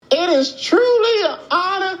is truly an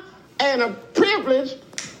honor and a privilege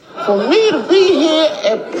for me to be here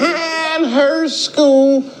at Pinehurst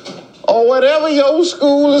School, or whatever your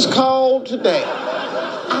school is called today.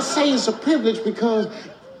 I say it's a privilege because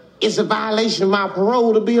it's a violation of my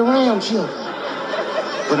parole to be around children.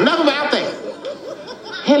 But enough about that.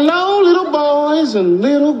 Hello, little boys and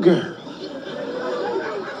little girls.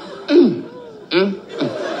 Kids,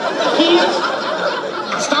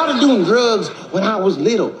 I started doing drugs when I was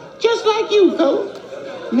little, just like you, Coach.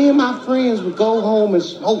 Me and my friends would go home and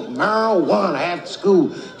smoke marijuana after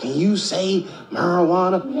school. Can you say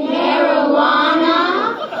marijuana?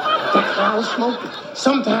 Marijuana? That's what I was smoking.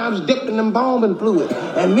 Sometimes dipped in embalming fluid.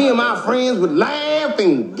 And me and my friends would laugh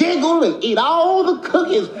and giggle and eat all the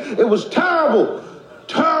cookies. It was terrible.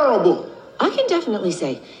 Terrible. I can definitely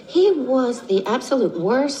say he was the absolute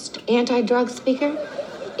worst anti-drug speaker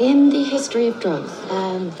in the history of drugs.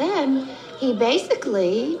 And then he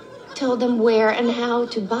basically told them where and how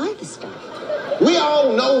to buy the stuff. We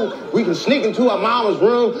all know we can sneak into our mama's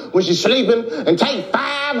room when she's sleeping and take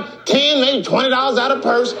 $5, $10, maybe $20 out of her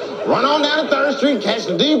purse, run on down to 3rd Street, catch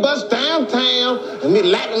the D bus downtown, and meet a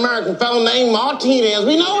Latin American fellow named Martinez.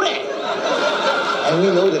 We know that. And we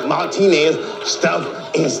know that Martinez stuff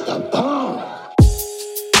is the bomb.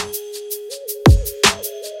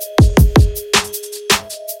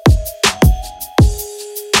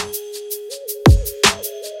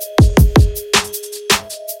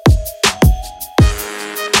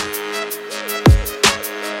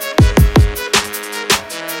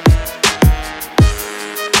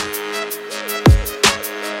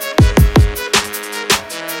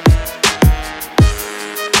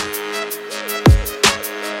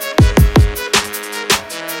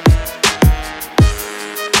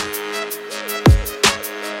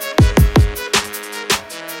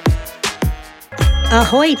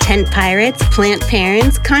 Ahoy, tent pirates, plant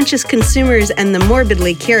parents, conscious consumers, and the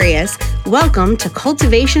morbidly curious. Welcome to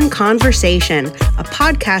Cultivation Conversation, a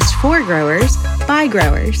podcast for growers by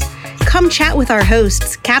growers. Come chat with our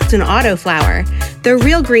hosts, Captain Autoflower, the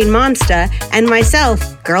Real Green Monster, and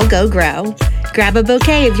myself, Girl Go Grow. Grab a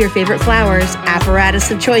bouquet of your favorite flowers, apparatus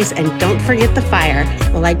of choice, and don't forget the fire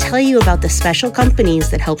while I tell you about the special companies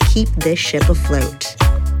that help keep this ship afloat.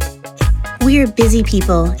 We are busy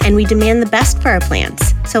people, and we demand the best for our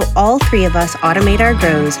plants, so all three of us automate our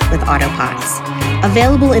grows with Autopots.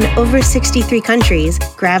 Available in over 63 countries,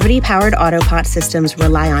 gravity-powered Autopot systems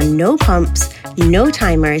rely on no pumps, no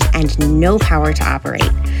timers, and no power to operate.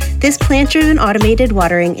 This plant-driven automated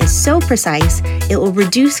watering is so precise, it will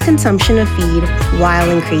reduce consumption of feed while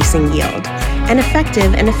increasing yield. An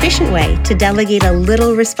effective and efficient way to delegate a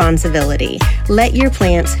little responsibility. Let your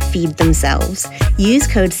plants feed themselves. Use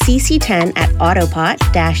code CC10 at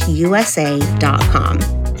autopot-usa.com.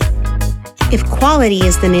 If quality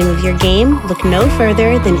is the name of your game, look no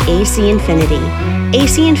further than AC Infinity.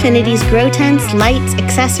 AC Infinity's grow tents, lights,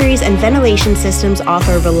 accessories, and ventilation systems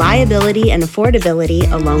offer reliability and affordability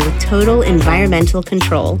along with total environmental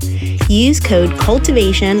control. Use code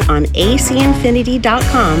CULTIVATION on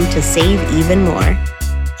acinfinity.com to save even more.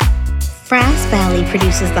 Frass Valley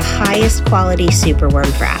produces the highest quality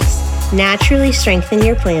superworm frass. Naturally strengthen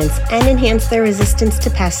your plants and enhance their resistance to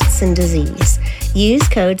pests and disease. Use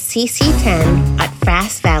code CC10 at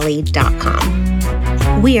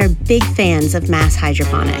frassvalley.com. We are big fans of Mass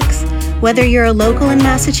Hydroponics. Whether you're a local in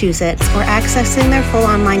Massachusetts or accessing their full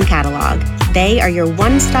online catalog, they are your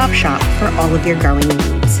one-stop shop for all of your growing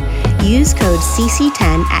needs. Use code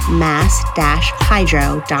CC10 at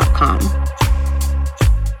mass-hydro.com.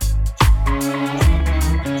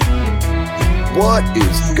 What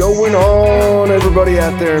is going on, everybody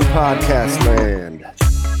out there in podcast land?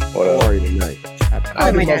 How are you tonight?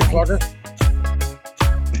 Oh my God. What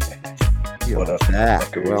up?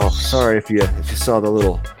 Well, sorry if you saw the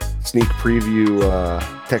little sneak preview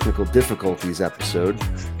technical difficulties episode.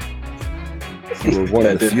 You were one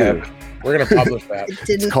of the few. We're gonna publish that.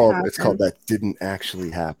 It's called That Didn't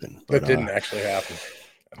Actually Happen. That didn't actually happen.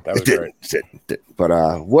 That was great. But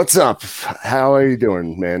what's up? How are you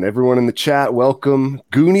doing, man? Everyone in the chat, welcome.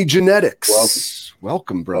 Goonie Genetics.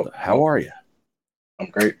 Welcome, brother. How are you? I'm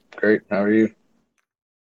great. How are you?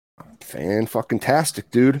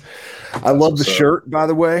 Fan-fucking-tastic, dude. I love the shirt, by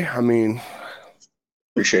the way. I mean,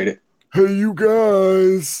 appreciate it. Hey, you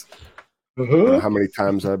guys. I don't know how many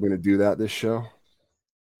times I'm going to do that this show.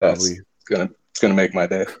 That's gonna make my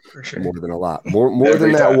day for sure. More than a lot. More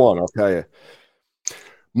than that one, I'll tell you.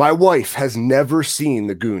 My wife has never seen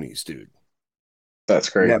the Goonies, dude. That's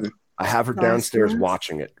great. Never. I have her downstairs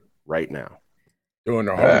watching it right now. Doing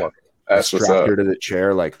her homework. That's what's strapped up. her to the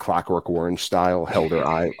chair like Clockwork Orange style, held her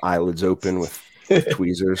eyelids open with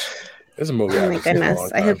tweezers. This is a movie. Oh my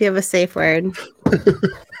goodness! I hope you have a safe word.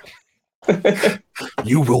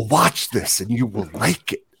 You will watch this and you will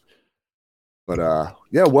like it. But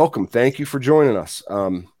yeah, welcome. Thank you for joining us.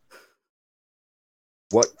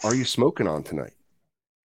 What are you smoking on tonight?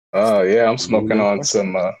 Yeah, I'm smoking on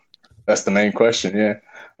some. That's the main question. Yeah,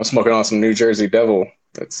 I'm smoking on some New Jersey Devil.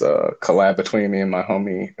 It's a collab between me and my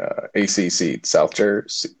homie ACC South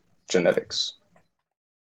Jersey Genetics.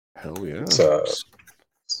 Hell yeah!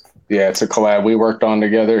 It's a collab we worked on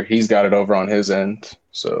together. He's got it over on his end,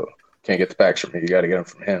 so can't get the packs from me. You got to get them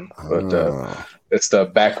from him. But it's the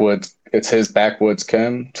backwoods. It's his backwoods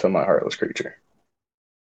chem to my Heartless Creature.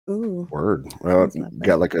 Ooh, word. Well,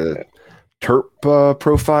 got like a terp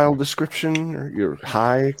profile description or your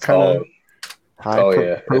high profile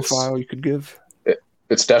you could give?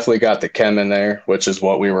 It's definitely got the chem in there, which is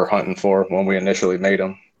what we were hunting for when we initially made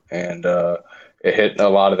them. And it hit a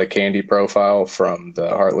lot of the candy profile from the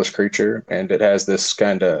Heartless Creature. And it has this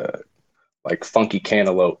kind of like funky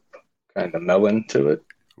cantaloupe kind of melon to it.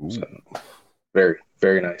 So, very,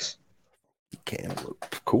 very nice. Cantaloupe.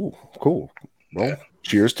 Cool. Well,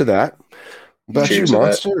 cheers to that. What about you,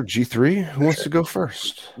 Monster or G3? Who wants to go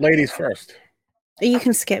first? Ladies first. You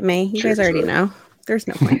can skip me. You guys already know. There's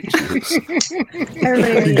no point.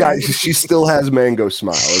 You guys, she still has mango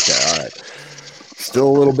smile. Okay, all right. Still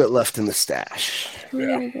a little bit left in the stash.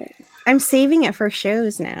 Yeah. I'm saving it for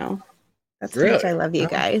shows now. That's how much I love you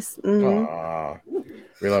guys. We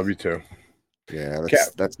love you too. Yeah,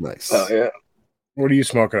 that's nice. Oh yeah. What are you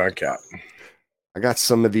smoking on, Cap? I got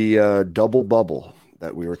some of the double bubble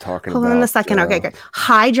that we were talking about. Hold on a second. Okay, good.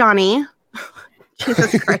 Hi, Johnny.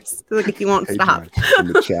 Jesus Christ. Like he won't stop. Johnny,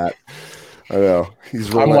 in the chat. I know.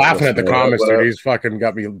 I'm laughing at the comments, dude. He's fucking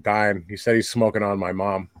got me dying. He said he's smoking on my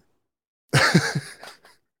mom.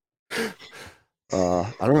 I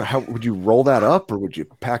don't know. How would you roll that up, or would you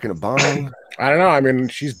pack in a bong? I don't know. I mean,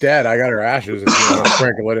 she's dead. I got her ashes. If you want to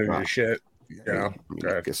sprinkle it into shit, you know.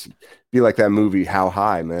 I guess it'd be like that movie, How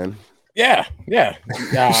High, man. Yeah.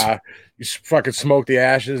 You fucking smoke the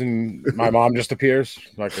ashes, and my mom just appears.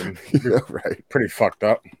 Fucking right. Pretty fucked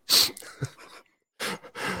up.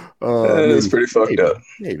 It's pretty fucked up.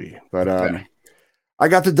 Maybe, but I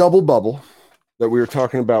got the double bubble that we were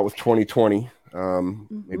talking about with 2020,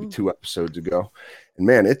 maybe 2 episodes ago, and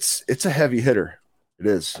man, it's a heavy hitter. It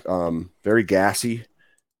is very gassy,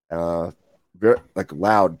 very like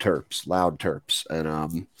loud terps,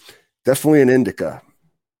 and definitely an indica.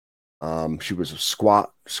 She was a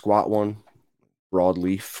squat one,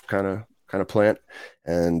 broadleaf kind of plant,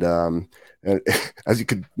 and as you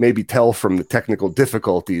could maybe tell from the technical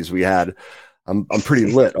difficulties we had, I'm pretty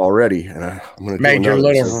lit already, and I'm gonna made you a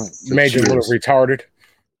little retarded.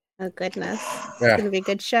 Oh goodness, it's gonna be a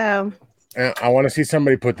good show. I want to see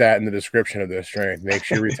somebody put that in the description of this strain. Makes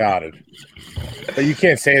you retarded, but you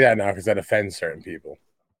can't say that now because that offends certain people.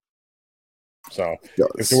 So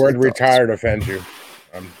if the word retarded offends you,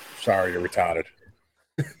 I'm sorry, you're retarded.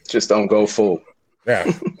 Just don't go full. Yeah.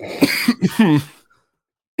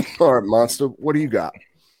 All right, Monster, what do you got?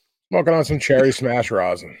 Smoking on some cherry smash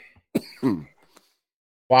rosin.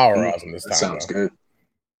 Flower rosin this time. Sounds good.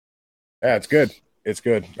 Yeah, it's good. It's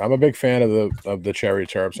good. I'm a big fan of the cherry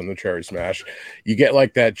terps and the cherry smash. You get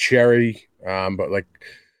like that cherry, but like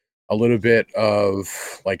a little bit of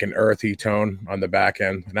like an earthy tone on the back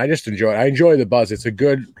end, and I just enjoy it. I enjoy the buzz. It's a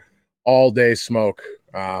good all day smoke.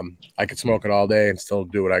 I could smoke it all day and still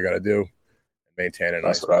do what I got to do, maintain a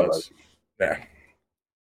nice buzz. Yeah.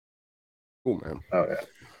 Cool, man. Oh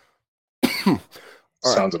yeah.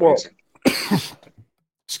 Sounds amazing.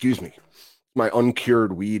 Excuse me, my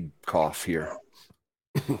uncured weed cough here.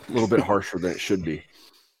 A little bit harsher than it should be.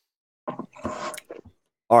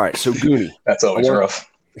 All right, so Goonie. That's always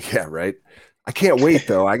rough. Yeah, right. I can't wait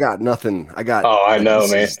though. I got nothing. Oh, I know,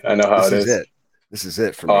 man. I know how it is. This is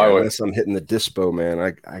it for me. Unless I'm hitting the dispo,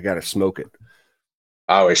 man, I gotta smoke it.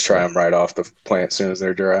 I always try them right off the plant as soon as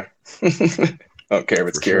they're dry. I don't care if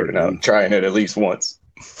it's cured or not. I'm trying it at least once.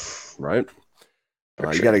 Right.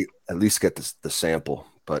 You got to at least get the sample.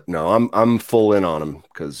 But no, I'm full in on them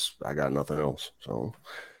because I got nothing else. So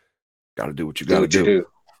got to do what you got to do.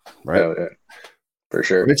 Right. Oh, yeah. For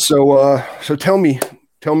sure. Right, so tell me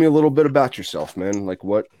a little bit about yourself, man. Like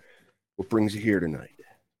what brings you here tonight?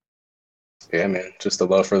 Yeah, man. Just the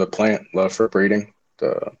love for the plant, love for breeding.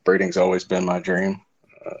 Breeding's always been my dream.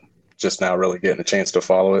 Just now really getting a chance to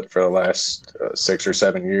follow it for the last 6 or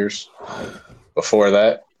 7 years. Before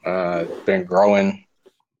that, been growing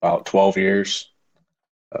about 12 years.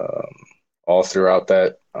 All throughout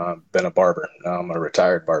that, been a barber. Now I'm a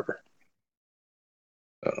retired barber.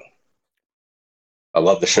 I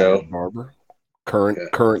love the show. Barber.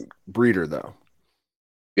 Current breeder though.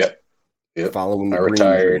 Yep. Following the I green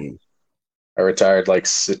retired. green. I retired like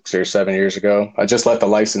 6 or 7 years ago. I just let the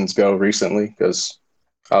license go recently because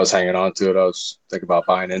I was hanging on to it. I was thinking about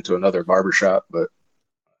buying into another barbershop, but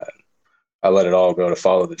I let it all go to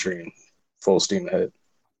follow the dream, full steam ahead.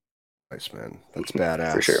 Nice, man. That's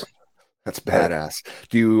badass. For sure. That's badass.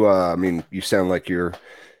 Do you? I mean, you sound like you're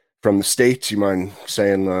from the States. You mind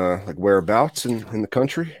saying like whereabouts in the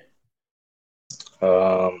country?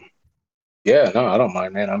 Yeah, no, I don't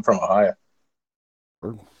mind, man. I'm from Ohio.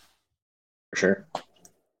 Word. For sure.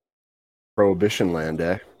 Prohibition land,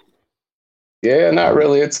 eh? Yeah, not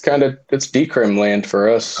really. It's decrim land for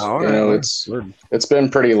us. All You right, know, word. it's been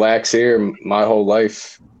pretty lax here my whole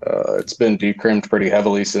life. It's been decrimmed pretty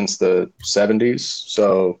heavily since the 70s.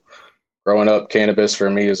 So growing up, cannabis for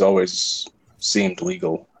me has always seemed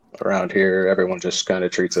legal around here. Everyone just kind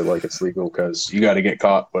of treats it like it's legal because you got to get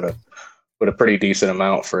caught with a pretty decent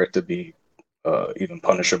amount for it to be even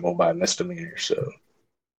punishable by misdemeanor. So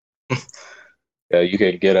yeah, you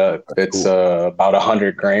can get it's about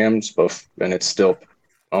 100 grams, and it's still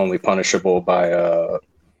only punishable by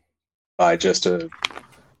just a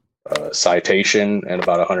citation and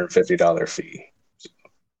about $150 fee. So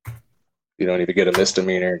you don't even get a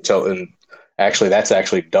misdemeanor and actually that's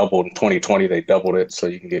actually doubled in 2020. They doubled it, so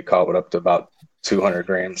you can get caught with up to about 200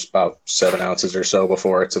 grams, about 7 ounces or so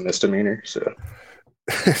before it's a misdemeanor. So.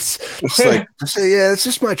 It's like, yeah, it's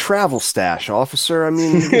just my travel stash, officer. I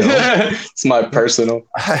mean, it's my personal.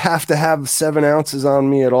 I have to have 7 ounces on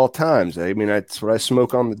me at all times. I mean, that's what I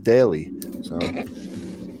smoke on the daily. So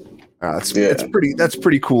that's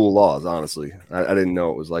pretty cool laws, honestly. I didn't know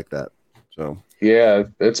it was like that. So yeah,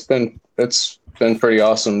 it's been pretty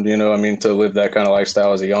awesome. You know, I mean, to live that kind of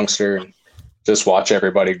lifestyle as a youngster and just watch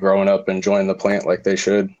everybody growing up enjoying the plant like they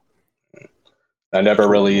should. I never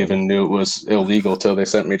really even knew it was illegal till they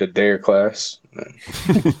sent me to DARE class.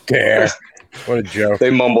 DARE. What a joke. They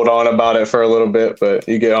mumbled on about it for a little bit, but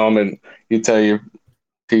you get home and you tell your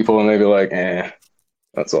people and they be like,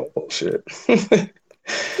 that's all bullshit.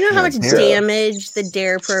 You know how much damage the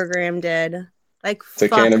DARE program did? Like, to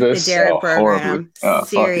fuck cannabis? The DARE program.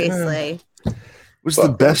 Seriously. It was the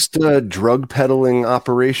best drug peddling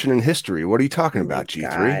operation in history. What are you talking about,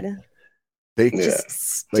 G3? God. They just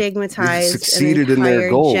stigmatized succeeded an in their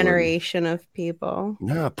goal. Generation of people.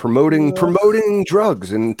 Yeah, promoting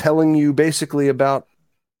drugs and telling you basically about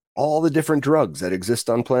all the different drugs that exist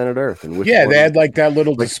on planet Earth. And they had like that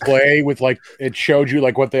little display with like it showed you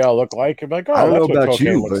like what they all look like. I'm like, I don't know about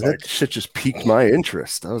you, but that shit just piqued my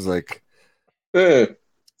interest. I was like, it's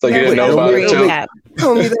like you didn't know about it too.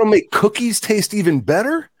 Tell me that'll make cookies taste even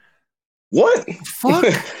better? What? Fuck.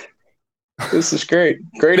 This is great.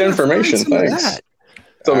 Great information. Thanks.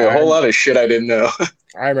 Told me a whole lot of shit I didn't know.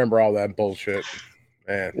 I remember all that bullshit.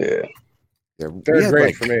 Man. Yeah. They're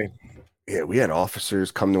great for me. Yeah, we had officers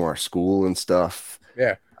come to our school and stuff.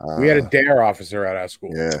 Yeah. We had a DARE officer at our school.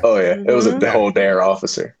 Yeah. Oh, yeah. It was a whole DARE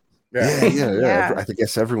officer. Yeah. I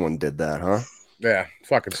guess everyone did that, huh? Yeah.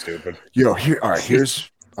 Fucking stupid. Here's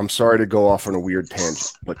I'm sorry to go off on a weird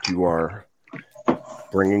tangent, but you are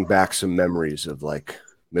bringing back some memories of like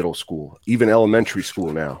middle school, even elementary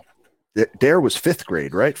school now. DARE was 5th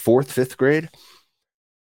grade, right? 5th grade.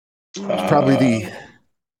 It's probably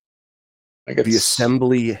the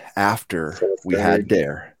assembly after we had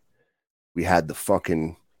DARE. We had the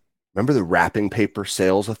fucking, remember the wrapping paper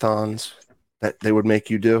sales-a-thons that they would make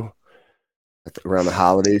you do? Around the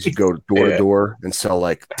holidays, you go door to door and sell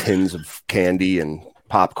like tins of candy and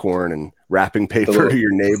popcorn and wrapping paper to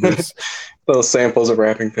your neighbors. Little samples of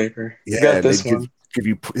wrapping paper. Yeah, you got this one.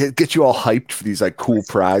 Get you all hyped for these like cool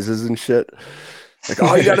prizes and shit. Like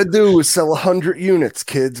all you got to do is sell 100 units,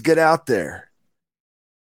 kids. Get out there.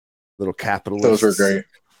 Little capitalists. Those were great.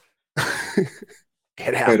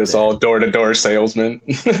 Get out. Made us all door-to-door salesmen.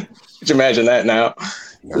 Could you imagine that now?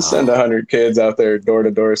 No. Just send 100 kids out there,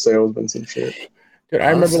 door-to-door salesmen and shit. Dude,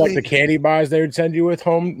 I remember like the candy bars they would send you with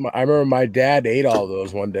home. I remember my dad ate all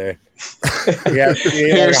those one day. He ate like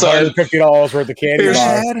 $150 worth of candy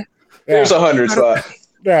bars. Here's 100 spot.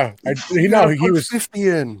 Yeah, he was 50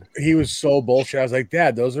 in. He was so bullshit. I was like,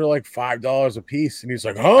 Dad, those are like $5 a piece, and he's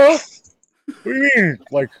like, huh? What do you mean?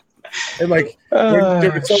 Like, and like,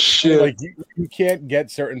 dude, shit. Like you can't get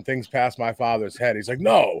certain things past my father's head. He's like,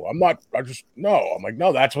 no, I'm not. I'm like,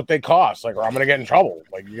 no, that's what they cost. Like, or I'm gonna get in trouble.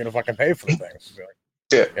 Like, you're gonna fucking pay for the things. Like,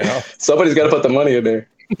 yeah, you know, somebody's got to put the money in there.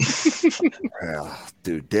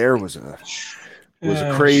 Dude, DARE was a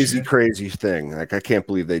crazy thing. Like, I can't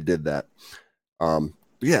believe they did that.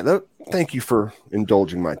 Thank you for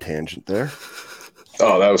indulging my tangent there.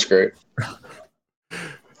 Oh, that was great.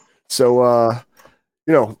 So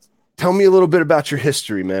Tell me a little bit about your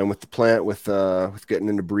history, man, with the plant, with getting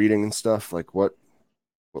into breeding and stuff. Like what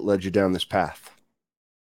led you down this path?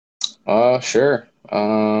 Sure.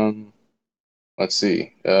 Let's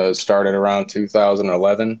see. Started around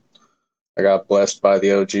 2011. I got blessed by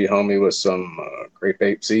the OG homie with some grape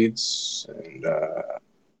ape seeds, and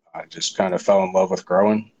I just kind of fell in love with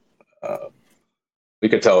growing. We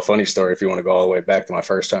could tell a funny story if you want to go all the way back to my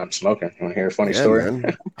first time smoking. You want to hear a funny story?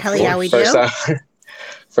 Hell yeah, we do.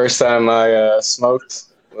 First time I smoked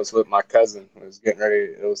was with my cousin. It was getting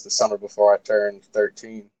ready. It was the summer before I turned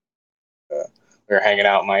 13. We were hanging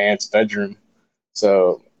out in my aunt's bedroom.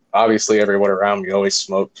 So obviously everyone around me always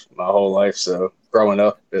smoked my whole life. So growing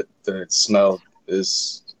up, the smell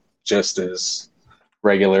is just as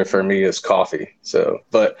regular for me as coffee. So,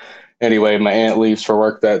 but anyway, my aunt leaves for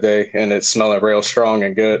work that day, and it's smelling real strong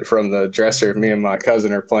and good from the dresser. Me and my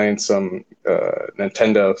cousin are playing some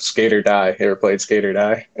Nintendo Skater Die. You ever played Skater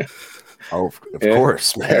Die? Oh, of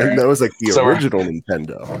course, man. That was like the original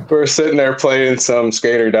Nintendo. We're sitting there playing some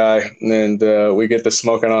Skater Die, and we get to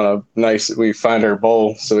smoking on we find our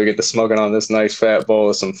bowl, so we get to smoking on this nice fat bowl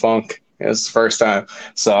of some funk. It's the first time.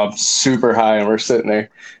 So I'm super high, and we're sitting there.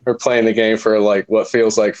 We're playing the game for like what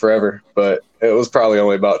feels like forever, but it was probably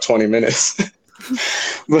only about 20 minutes.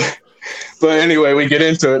 but anyway, we get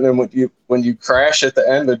into it, and then when you crash at the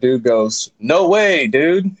end, the dude goes, "No way,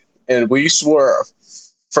 dude!" And we swore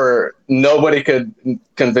for nobody could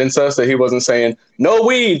convince us that he wasn't saying "No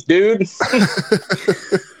weed, dude."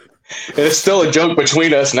 And it's still a joke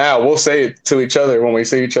between us now. We'll say it to each other when we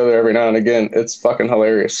see each other every now and again. It's fucking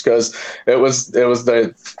hilarious because it was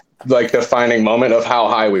the defining moment of how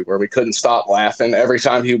high we were. We couldn't stop laughing. Every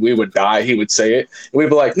time we would die, he would say it. And we'd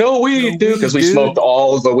be like, "No weed, dude," because we smoked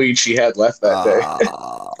all the weed she had left that day.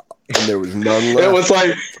 And there was none left.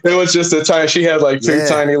 It was just a tiny. She had like two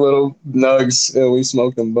tiny little nugs, and we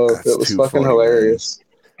smoked them both. It was fucking hilarious.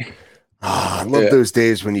 I love those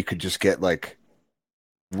days when you could just get like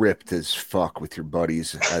ripped as fuck with your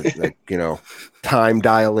buddies, time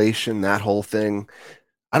dilation, that whole thing.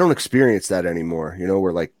 I don't experience that anymore,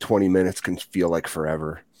 where like 20 minutes can feel like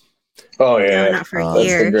forever. Oh yeah, not for that's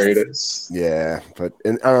years. the greatest. Yeah, but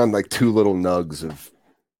on like two little nugs of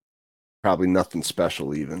probably nothing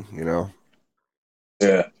special even,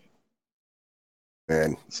 Yeah,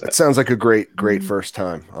 man, it sounds like a great first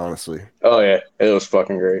time, honestly. Oh yeah, it was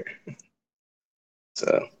fucking great.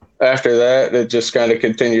 So after that, it just kind of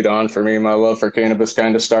continued on for me. My love for cannabis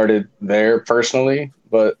kind of started there personally,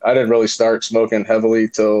 but I didn't really start smoking heavily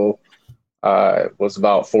till I was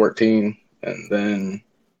about 14. And then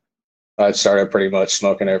I started pretty much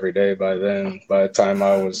smoking every day by then. By the time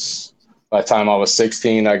I was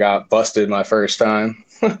 16, I got busted my first time.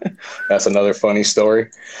 That's another funny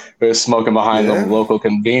story. We were smoking behind the local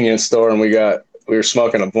convenience store, and we were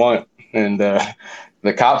smoking a blunt, and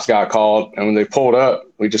the cops got called, and when they pulled up,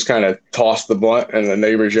 we just kind of tossed the blunt in the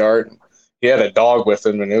neighbor's yard. He had a dog with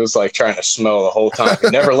him, and it was like trying to smell the whole time. He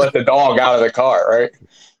never let the dog out of the car, right?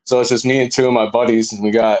 So it's just me and two of my buddies, and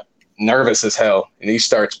we got nervous as hell. And he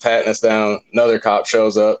starts patting us down. Another cop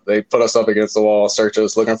shows up. They put us up against the wall, search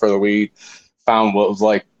us, looking for the weed. Found what was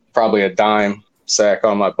like probably a dime sack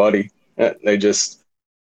on my buddy. They just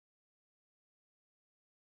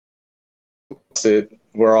said,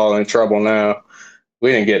 "We're all in trouble now."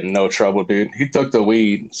 We didn't get in no trouble, dude. He took the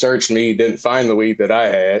weed, searched me, didn't find the weed that I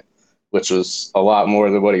had, which was a lot more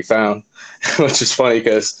than what he found, which is funny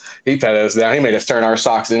because he patted us down. He made us turn our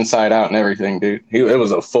socks inside out and everything, dude. It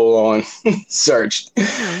was a full-on search.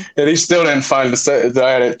 And he still didn't find I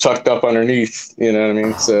had it tucked up underneath, you know what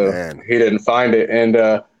I mean? He didn't find it.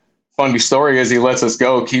 And funny story is he lets us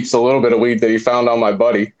go, keeps a little bit of weed that he found on my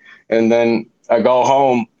buddy. And then I go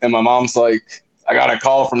home, and my mom's like, "I got a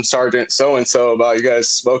call from Sergeant so-and-so about you guys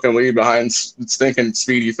smoking weed behind stinking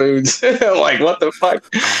Speedy Foods." I'm like, what the fuck?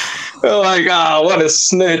 They're like, what a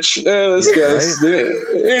snitch. This guy,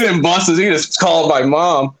 he didn't bust us. He just called my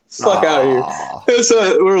mom. Fuck out of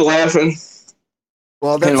here. We're laughing.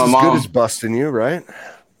 Well, that's as good as busting you, right?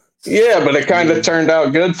 Yeah, but it kind of turned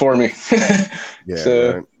out good for me.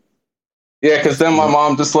 Right. Yeah, because then my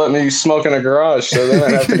mom just let me smoke in a garage, so then I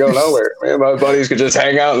didn't have to go nowhere. Me and my buddies could just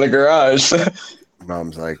hang out in the garage.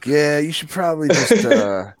 Mom's like, "Yeah, you should probably just,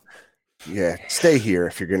 stay here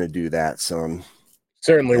if you're going to do that, son."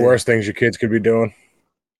 Certainly worse things your kids could be doing.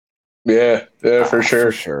 Yeah, for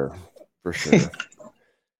sure. For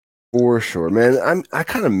sure, man. I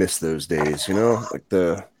kind of miss those days, like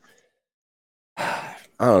I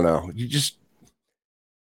don't know. You just,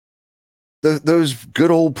 those good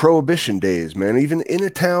old prohibition days, man. Even in a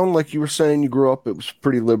town, like you were saying, you grew up, it was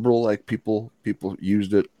pretty liberal. Like people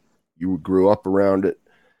used it. You grew up around it.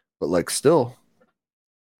 but like still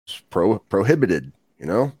it's prohibited, you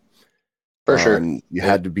know? For sure. And you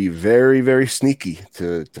had to be very, very sneaky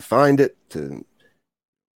to find it, to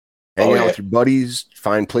hang out with your buddies,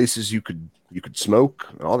 find places you could smoke,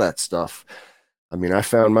 and all that stuff. I mean, I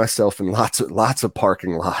found myself in lots of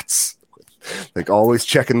parking lots, like always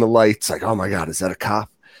checking the lights. Like, oh my God, is that a cop?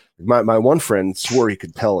 My one friend swore he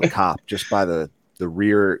could tell a cop just by the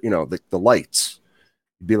rear, you know, the lights.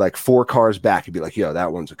 He'd be like 4 cars back. He'd be like, yo,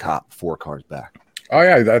 that one's a cop 4 cars back. Oh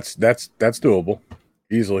yeah, that's doable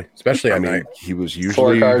easily, especially at night. He was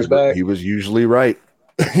usually 4 cars back. He was usually right.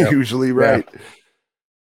 Yep. Usually right.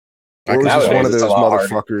 Yeah. Or was just one of those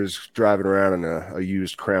motherfuckers driving around in a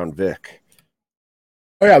used Crown Vic.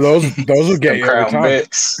 Oh yeah, those will get you every Crown time.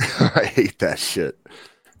 Vics. I hate that shit.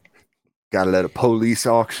 Gotta let a police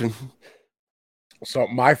auction. So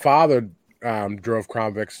my father drove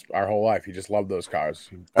Crown Vics our whole life. He just loved those cars.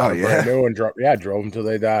 Oh yeah, brand new and drove them till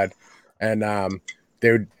they died. And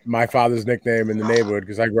my father's nickname in the neighborhood,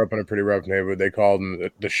 because I grew up in a pretty rough neighborhood, they called him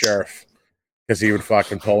the sheriff, because he would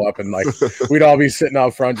fucking pull up and like we'd all be sitting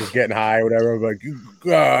out front just getting high or whatever. Like,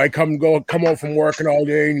 I come home from working all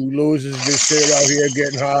day and you losers just sit out here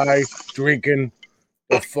getting high, drinking.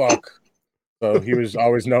 The fuck. So he was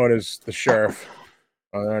always known as the sheriff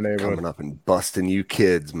on our neighborhood. Coming up and busting you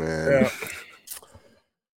kids, man. Yeah.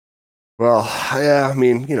 Well, yeah, I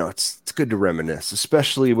mean, you know, it's good to reminisce,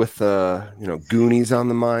 especially with you know, Goonies on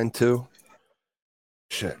the mind too.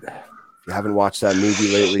 Shit. If you haven't watched that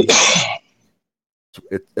movie lately,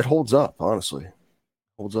 it holds up, honestly.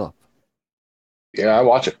 Holds up. Yeah, I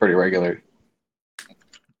watch it pretty regularly.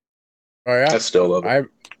 Oh yeah. I still love it.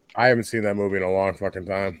 I haven't seen that movie in a long fucking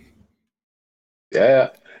time. Yeah.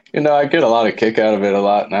 You know, I get a lot of kick out of it a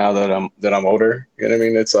lot now that I'm older. You know what I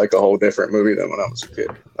mean? It's like a whole different movie than when I was a kid.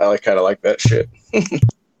 I kind of like that shit.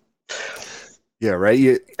 Yeah, right.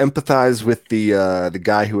 You empathize with the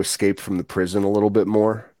guy who escaped from the prison a little bit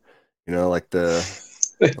more. You know, like the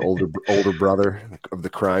older brother of the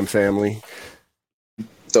crime family.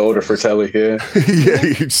 The older Fratelli, yeah. Yeah,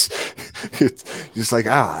 it's just like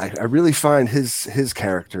I really find his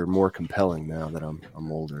character more compelling now that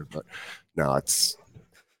I'm older. But no, it's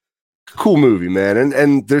a cool movie, man.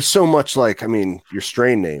 And there's so much, like, I mean, your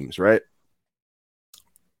strain names, right?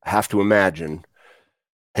 I have to imagine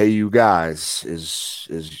Hey You Guys is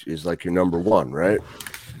like your number one, right?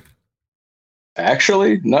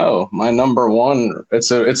 Actually, no. My number one. It's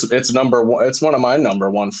number one. It's one of my number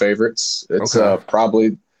one favorites. It's Okay.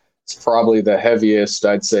 probably the heaviest.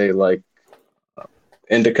 I'd say like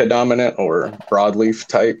indica dominant or broadleaf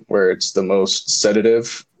type, where it's the most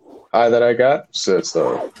sedative high that I got. So it's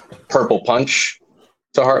the Purple Punch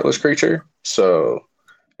to Heartless Creature. So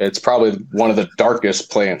it's probably one of the darkest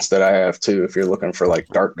plants that I have too. If you're looking for like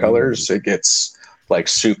dark colors, it gets like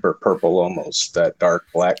super purple, almost that dark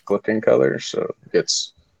black looking color. So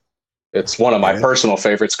it's one of my personal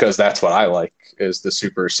favorites because that's what I like, is the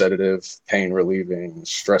super sedative, pain relieving,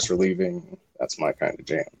 stress relieving. That's my kind of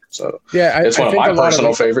jam. So yeah, it's one of my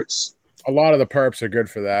personal favorites. A lot of the perps are good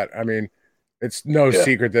for that. I mean, it's no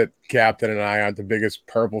secret that Captain and I aren't the biggest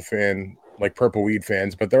purple fan, like purple weed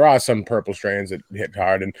fans, but there are some purple strains that hit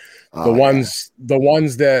hard, and the ones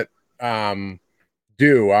that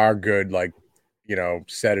do are good, like, you know,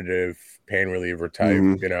 sedative, pain reliever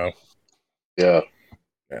type, you know. Yeah,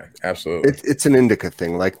 absolutely. It's an indica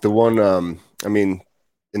thing, like the one. I mean,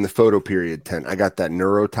 in the photo period tent, I got that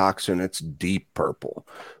neurotoxin. It's deep purple,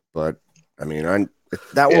 but I mean,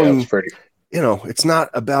 that one. Pretty. You know, it's not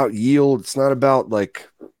about yield. It's not about like,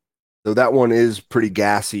 though that one is pretty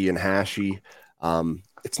gassy and hashy.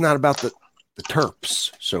 It's not about the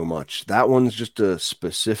terps so much. That one's just a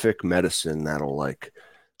specific medicine that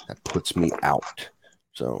puts me out.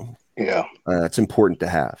 So yeah, it's important to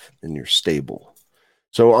have in your stable.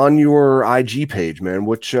 So on your IG page, man,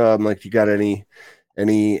 which like, you got any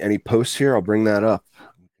posts here? I'll bring that up.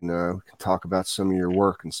 We can talk about some of your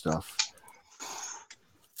work and stuff.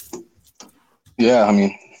 Yeah, I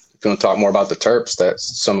mean, if you want to talk more about the terps,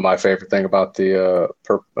 that's some of my favorite thing about the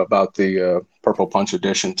Purple Punch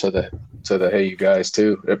addition to the Hey You Guys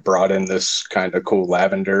too. It brought in this kind of cool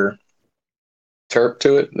lavender terp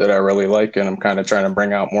to it that I really like, and I'm kind of trying to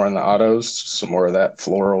bring out more in the autos, some more of that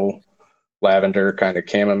floral lavender kind of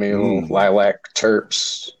chamomile lilac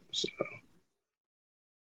terps. So.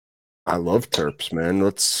 I love terps, man.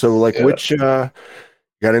 Which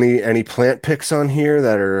got any plant picks on here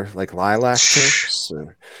that are like lilac terps?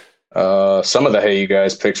 Some of the Hey You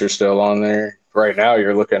Guys pictures still on there. Right now,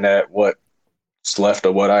 you're looking at what's left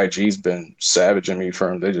of what IG's been savaging me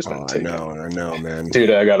from. They just been taking. I know, man.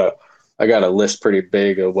 Dude, I got I got a list pretty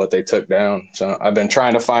big of what they took down. So I've been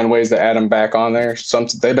trying to find ways to add them back on there.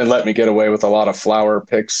 They've been letting me get away with a lot of flower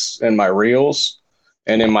pics in my reels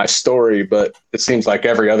and in my story, but it seems like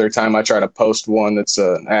every other time I try to post one that's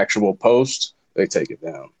an actual post, they take it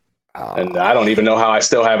down. And I don't even know how I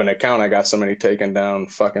still have an account. I got so many taken down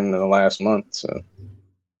fucking in the last month. So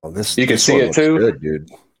you can see it too, good,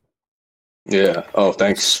 dude. Yeah. Oh,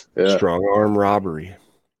 thanks. Yeah. Strong arm robbery.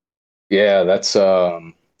 Yeah, that's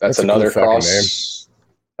another cool cross.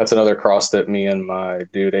 That's another cross that me and my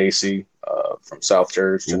dude AC from South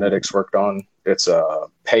Jersey Genetics worked on. It's a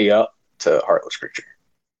pay up to Heartless Creature.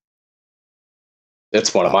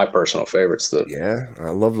 It's one of my personal favorites. Yeah, I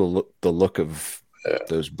love the look of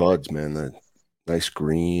those buds, man. The nice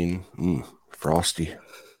green, frosty.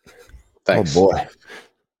 Thanks. Oh boy.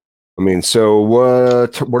 I mean, so what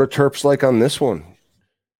are terps like on this one?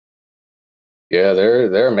 Yeah,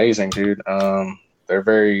 they're amazing, dude. They're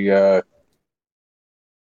very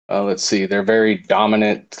let's see, they're very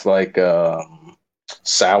dominant, like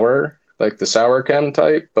sour, like the sour chem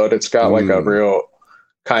type, but it's got like a real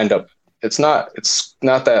kind of it's not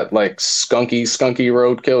that like skunky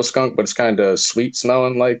roadkill skunk, but it's kind of sweet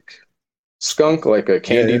smelling like skunk, like a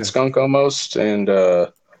candied skunk almost. And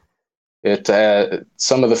it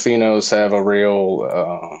some of the phenos have a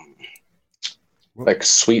real like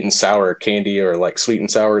sweet and sour candy, or like sweet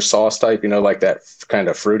and sour sauce type, like that kind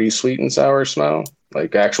of fruity sweet and sour smell,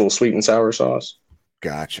 like actual sweet and sour sauce.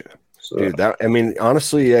 Gotcha. So, dude, I mean,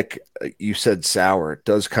 honestly, like you said sour, it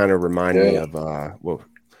does kind of remind me of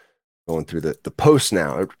going through the post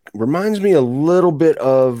now. It reminds me a little bit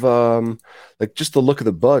of like just the look of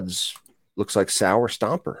the buds looks like Sour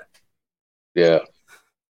Stomper. Yeah.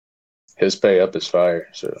 His pay up is fire.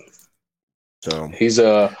 So he's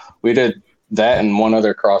we did that and one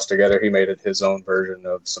other cross together. He made it his own version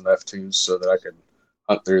of some F2s so that I could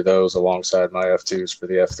hunt through those alongside my F2s for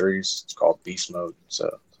the F3s. It's called Beast Mode.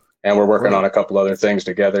 So, and we're working on a couple other things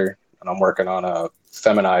together, and I'm working on a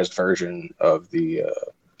feminized version of the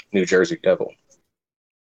New Jersey Devil.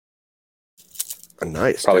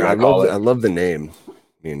 Nice. I love the name. I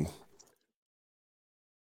mean,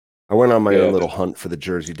 I went on my own little hunt for the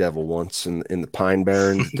Jersey Devil once in the Pine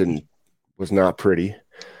Barrens. Was not pretty.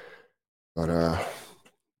 But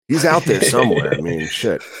he's out there somewhere. I mean,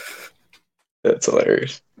 shit. That's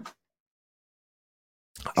hilarious.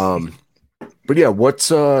 But yeah, what's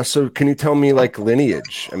so can you tell me like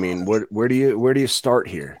lineage? I mean, where do you start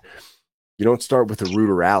here? You don't start with the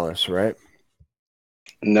Ruderalis, right?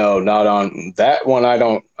 No, not on that one. I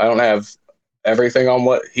don't have everything on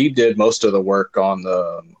what he did. Most of the work on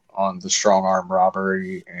the Strong Arm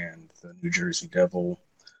Robbery and the New Jersey Devil.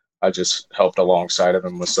 I just helped alongside of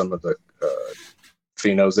him with some of the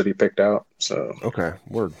phenos that he picked out. So okay,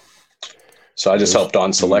 word. So I just helped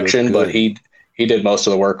on selection, but he did most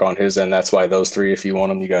of the work on his end. That's why those three, if you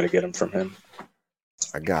want them, you got to get them from him.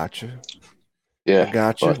 I got you. Yeah, I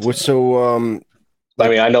got you. I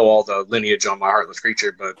mean, I know all the lineage on my Heartless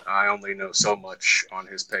Creature, but I only know so much on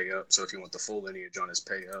his pay up. So if you want the full lineage on his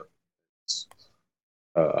pay up,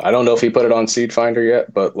 I don't know if he put it on Seed Finder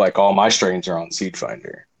yet, but like all my strains are on Seed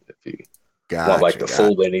Finder. If you want like the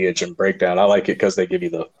full lineage and breakdown, I like it because they give you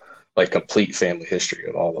the like complete family history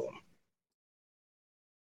of all of them.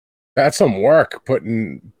 That's some work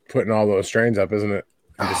putting all those strains up, isn't it?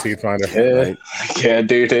 The Seed Finder. Yeah, yeah,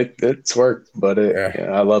 dude, it's work, but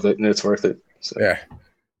I love it and it's worth it. So. Yeah,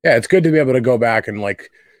 it's good to be able to go back and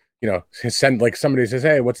like, send like somebody says,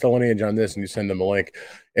 hey, what's the lineage on this, and you send them a link.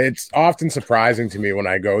 It's often surprising to me when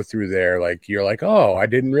I go through there, like you're like, oh, I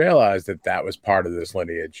didn't realize that was part of this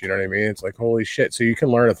lineage. You know what I mean? It's like, holy shit. So you can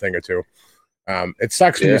learn a thing or two. It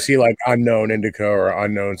sucks when you see like unknown indica or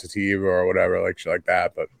unknown sativa or whatever, like shit like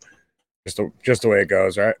that, but just the way it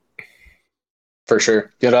goes, right? For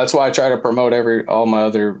sure. That's why I try to promote all my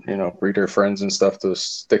other, breeder friends and stuff to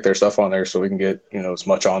stick their stuff on there so we can get, as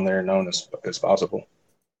much on there known as possible.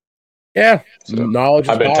 Yeah. So knowledge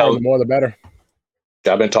is power, the more the better.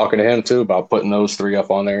 I've been talking to him too about putting those three up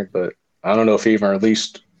on there, but I don't know if he even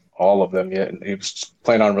released all of them yet. He was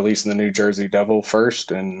planning on releasing the New Jersey Devil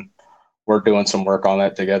first, and we're doing some work on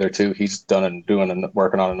that together too. He's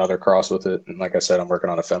working on another cross with it, and like I said, I'm working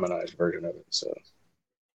on a feminized version of it. So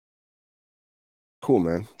cool,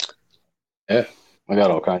 man. Yeah, I got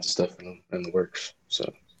all kinds of stuff in the works.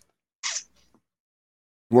 So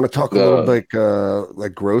you want to talk a little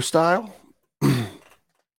like grow style?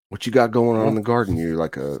 What you got going on in the garden? You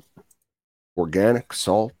like a organic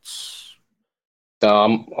salts?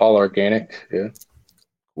 I'm all organic. Yeah.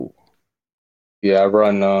 Cool. Yeah, I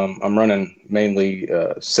run. I'm running mainly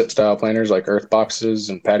SIP style planters like earth boxes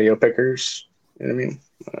and patio pickers. You know what I mean?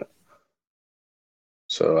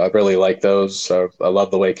 So I really like those. I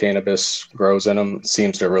love the way cannabis grows in them. It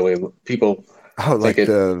seems to really people like think it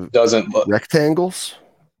the doesn't look. rectangles.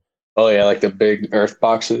 Oh yeah, like the big earth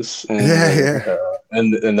boxes, and Yeah.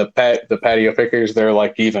 and the patio pickers, they're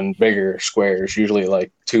like even bigger squares, usually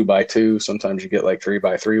like 2x2. Sometimes you get like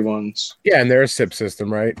 3x3 ones. Yeah, and they're a SIP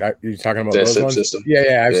system, right? You're talking about The those SIP ones? system.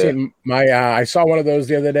 Yeah. I've seen I saw one of those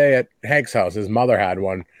the other day at Hank's house. His mother had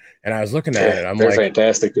one, and I was looking at it. I'm they're like,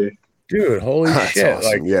 fantastic, dude, holy That's shit!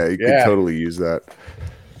 awesome. Like, Yeah, you could totally use that.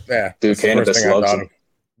 Yeah, dude, cannabis loves them.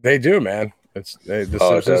 They do, man. The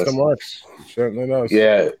SIP system works. It certainly does.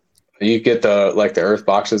 Yeah. You get the earth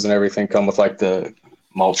boxes and everything come with like the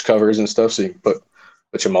mulch covers and stuff, so you can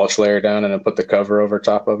put your mulch layer down and then put the cover over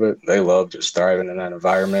top of it. They love just thriving in that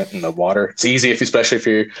environment and the water. It's easy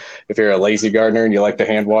especially if you're a lazy gardener and you like to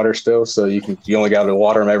hand water still, so you only got to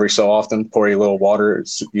water them every so often. Pour you a little water.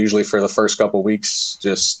 It's usually for the first couple of weeks,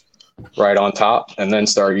 just right on top, and then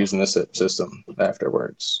start using the SIP system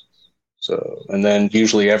afterwards. So, and then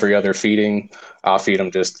usually every other feeding, I'll feed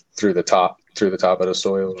them just through the top of the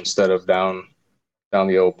soil instead of down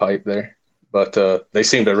the old pipe there. But they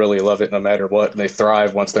seem to really love it no matter what. They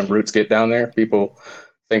thrive once them roots get down there. People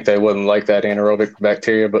think they wouldn't like that anaerobic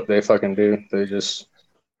bacteria, but they fucking do. They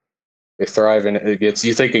thrive, and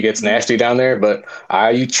you think it gets nasty down there, but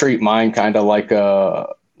I treat mine kind of like a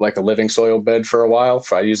living soil bed for a while.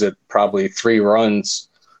 I use it probably 3 runs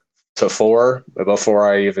to 4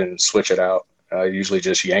 before I even switch it out. I usually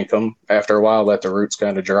just yank them after a while, let the roots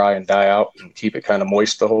kind of dry and die out, and keep it kind of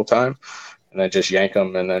moist the whole time, and then just yank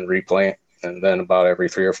them and then replant. And then about every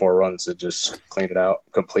 3 or 4 runs, it just clean it out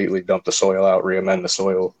completely, dump the soil out, re-amend the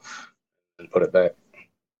soil, and put it back.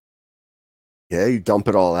 Yeah, you dump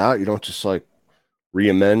it all out. You don't just like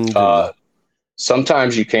re-amend.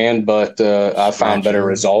 Sometimes you can, but I found better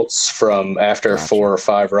results from after 4 or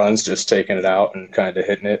 5 runs, just taking it out and kind of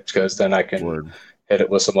hitting it, because then I can hit it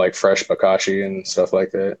with some like fresh bokashi and stuff like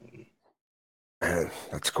that. Man,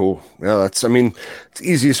 that's cool. Yeah, it's the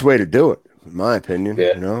easiest way to do it, in my opinion.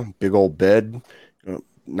 Yeah. Big old bed,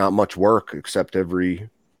 not much work except every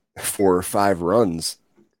 4 or 5 runs.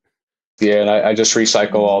 Yeah, and I just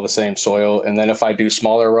recycle all the same soil. And then if I do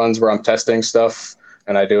smaller runs where I'm testing stuff,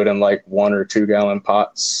 and I do it in like 1 or 2 gallon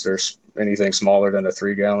pots, or anything smaller than a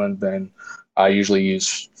 3 gallon, then I usually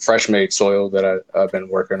use fresh made soil that I've been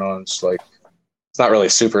working on. It's not really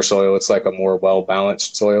super soil. It's like a more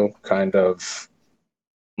well-balanced soil, kind of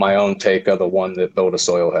my own take of the one that Build a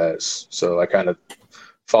Soil has. So I kind of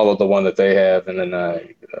followed the one that they have, and then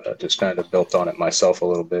I just kind of built on it myself a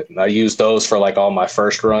little bit. And I use those for like all my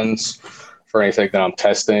first runs for anything that I'm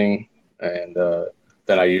testing. And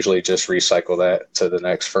then I usually just recycle that to the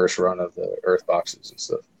next first run of the earth boxes and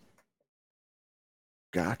stuff.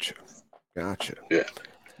 Gotcha. Yeah.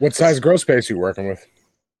 What size grow space are you working with?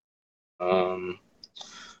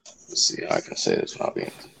 Let's see how I can say this without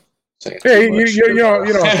being saying. Yeah, you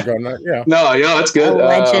don't have to go. Yeah. No, it's good.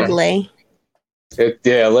 Allegedly.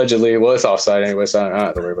 Allegedly. Well, it's offside anyway, so I don't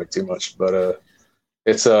have to worry about it too much. But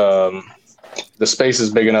it's the space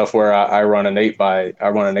is big enough where I run an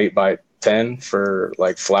 8x10 for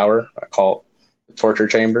like flower. I call it the torture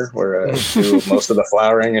chamber, where I do most of the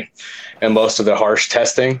flowering and most of the harsh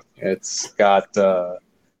testing. It's got the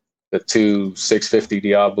 2 650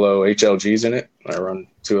 Diablo HLGs in it. I run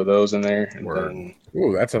 2 of those in there. And then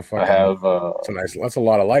that's a fucking. I have. That's a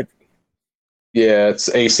lot of light. Yeah, it's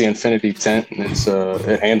AC Infinity tent, and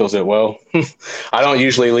it handles it well. I don't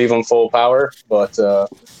usually leave them full power, but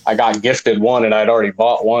I got gifted one, and I'd already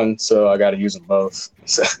bought one, so I got to use them both.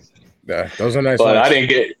 So, yeah, those are nice. But lights. I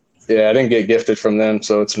didn't get gifted from them,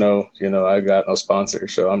 so it's I got no sponsor,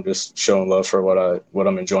 so I'm just showing love for what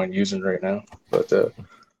I'm enjoying using right now. But a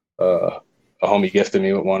homie gifted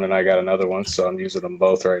me with one, and I got another one, so I'm using them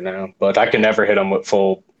both right now. But I can never hit them with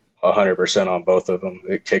full 100% on both of them.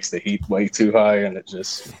 It kicks the heat way too high, and it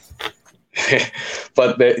just.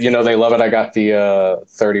 But they love it. I got the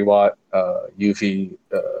 30 watt UV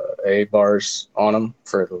A bars on them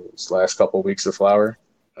for those last couple of weeks of flower.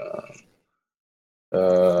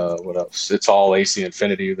 What else? It's all AC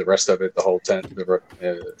Infinity. The rest of it, the whole tent, the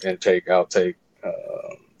intake, outtake,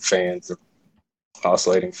 fans, the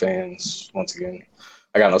oscillating fans. Once again,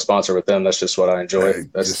 I got no sponsor with them. That's just what I enjoy.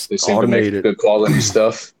 They seem to make good quality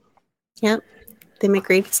stuff. Yep, they make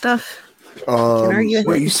great stuff.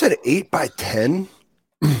 Wait, you said 8x10?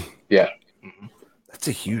 Yeah, that's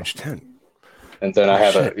a huge tent. And then I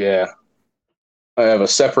have a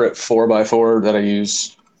separate 4x4 that I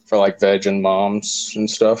use for like veg and moms and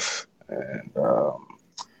stuff. And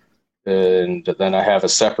And then I have a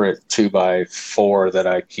separate 2x4 that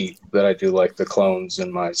I keep, that I do like the clones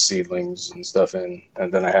and my seedlings and stuff in.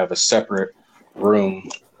 And then I have a separate room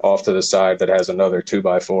off to the side that has another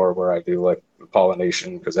 2x4 where I do like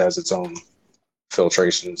pollination, because it has its own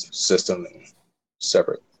filtration system and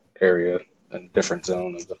separate area and different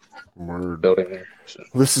zone of the building there. So.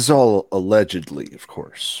 This is all allegedly, of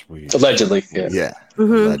course. Allegedly, yeah. Yeah,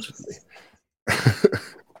 Mhm. allegedly.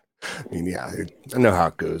 I mean, yeah, I know how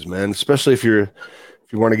it goes, man. Especially if you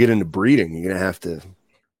want to get into breeding, you're gonna have to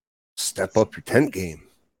step up your tent game.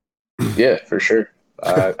 Yeah, for sure.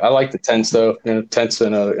 I like the tents though. Tents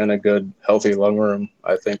in a good, healthy lung room,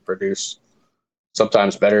 I think, produce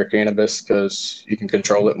sometimes better cannabis because you can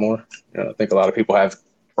control it more. I think a lot of people have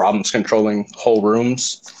problems controlling whole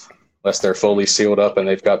rooms unless they're fully sealed up and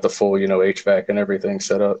they've got the full, HVAC and everything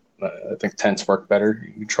set up. I think tents work better.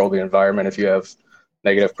 You control the environment if you have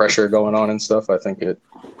negative pressure going on and stuff. I think it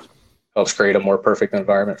helps create a more perfect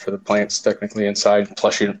environment for the plants technically inside.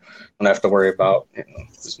 Plus, you don't have to worry about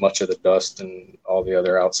as much of the dust and all the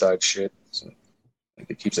other outside shit. So I think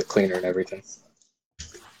it keeps it cleaner and everything.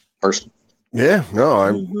 Personally. Yeah, no,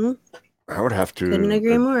 Mhm. I would have to Couldn't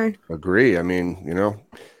agree more. agree. I mean, a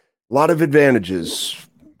lot of advantages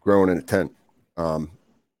growing in a tent.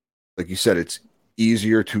 Like you said, it's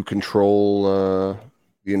easier to control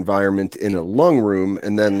the environment in a lung room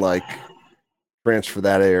and then like transfer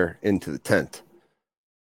that air into the tent.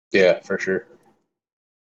 Yeah, for sure.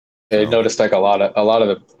 I noticed like a lot of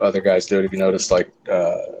the other guys do it. If you notice, like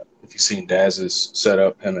if you've seen Daz's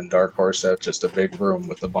setup, him and Dark Horse have just a big room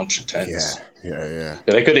with a bunch of tents. Yeah.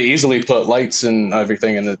 They could have easily put lights and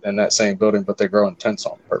everything in that same building, but they grow in tents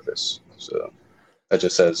on purpose. So that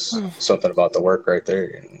just says something about the work right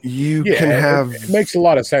there. You can have. It makes a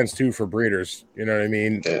lot of sense too for breeders. You know what I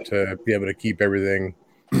mean? Yeah. To be able to keep everything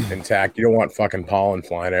intact. You don't want fucking pollen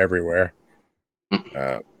flying everywhere.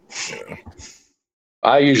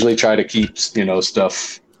 I usually try to keep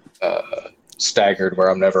stuff staggered where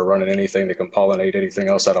I'm never running anything that can pollinate anything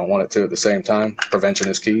else I don't want it to at the same time. Prevention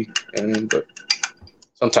is key. But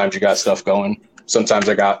sometimes you got stuff going. Sometimes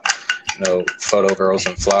I got photo girls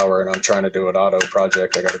and flower, and I'm trying to do an auto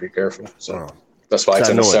project. I got to be careful. So that's why it's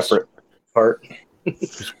in a separate part.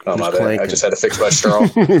 Oh my bad! I just had to fix my straw.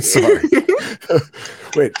 Sorry.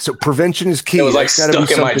 Wait, so prevention is key. It was like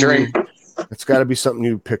stuck in my dream. It's got to be something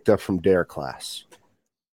you picked up from Dare class.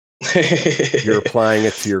 You're applying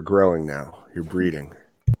it to your growing now. You're breeding.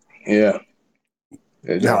 Yeah.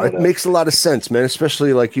 Now it makes a lot of sense, man.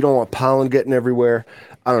 Especially like you don't want pollen getting everywhere.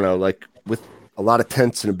 I don't know, like with a lot of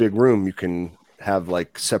tents in a big room, you can have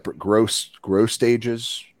like separate grow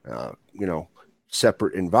stages.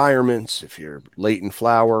 Separate environments. If you're late in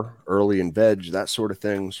flower, early in veg, that sort of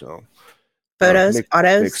thing. So Photos,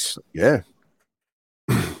 autos. Yeah,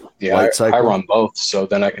 I run both, so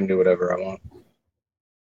then I can do whatever I want.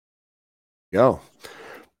 Yo.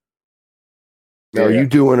 Now, are you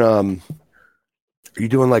doing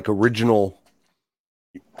like original,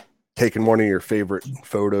 taking one of your favorite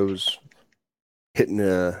photos, hitting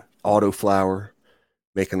a auto flower,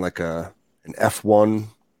 making like an F1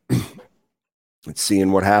 and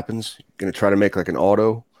seeing what happens? You're gonna try to make like an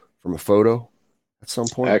auto from a photo at some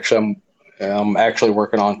point? Actually, I'm actually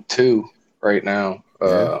working on 2 right now.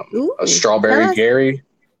 Ooh, a Strawberry Gary.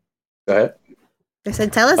 Go ahead. I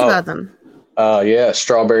said, tell us about them.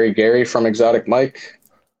 Strawberry Gary from Exotic Mike.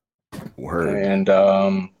 Word. And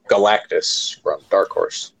Galactus from Dark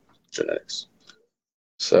Horse Genetics.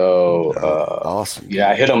 So awesome. Yeah,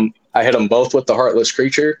 I hit them both with the Heartless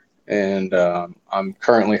Creature, and I'm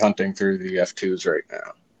currently hunting through the F2s right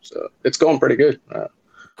now. So it's going pretty good.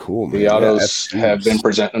 Cool, man. The autos have been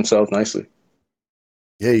presenting themselves nicely.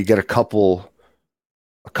 Yeah, you get a couple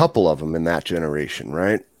of them in that generation,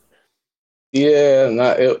 right? Yeah,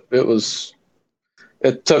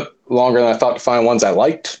 it took longer than I thought to find ones I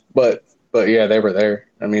liked, but yeah, they were there.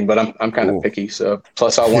 I mean, but I'm kind of picky. So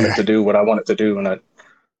plus I want it to do what I want it to do, and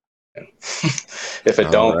if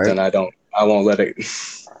it don't, then I won't let it.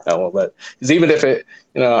 I won't let, because even if it,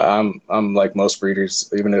 I'm like most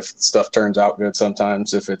breeders, even if stuff turns out good,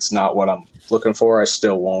 sometimes if it's not what I'm looking for, I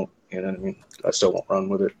still won't, you know what I mean? I still won't run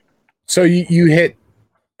with it. So you hit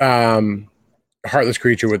Heartless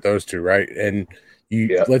Creature with those 2, right? And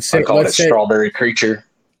let's say Strawberry Creature.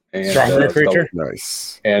 And, Strawberry Creature?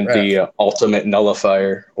 Nice. And the Ultimate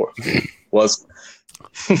Nullifier was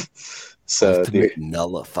so Ultimate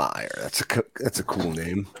Nullifier. That's a cool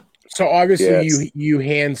name. So obviously you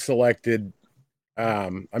hand selected. I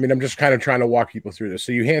mean, I'm just kind of trying to walk people through this.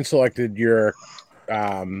 So you hand selected your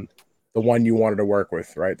the one you wanted to work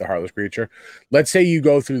with, right? The Heartless Creature. Let's say you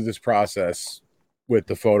go through this process with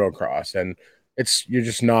the photocross, and you're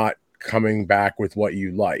just not coming back with what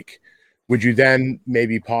you like. Would you then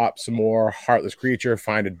maybe pop some more Heartless Creature,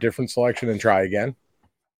 find a different selection, and try again?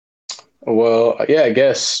 Well, yeah, I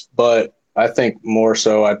guess, but I think more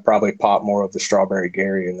so I'd probably pop more of the Strawberry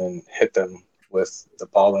Gary and then hit them with the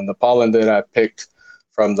pollen. The pollen that I picked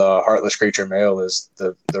from the Heartless Creature male is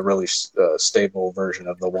the really stable version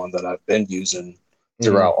of the one that I've been using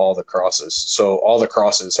throughout all the crosses. So all the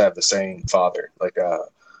crosses have the same father. Like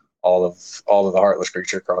all of the Heartless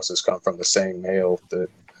Creature crosses come from the same male that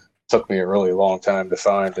took me a really long time to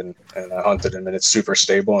find, and I hunted him, and it's super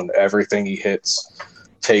stable, and everything he hits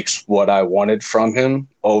takes what I wanted from him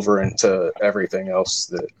over into everything else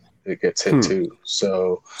that it gets hit too.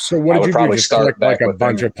 So what did you do? Just collect like a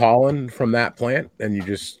bunch of pollen from that plant, and you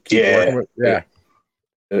just keep working with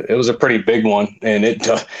It was a pretty big one, and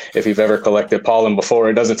if you've ever collected pollen before,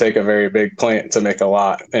 it doesn't take a very big plant to make a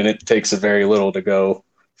lot, and it takes a very little to go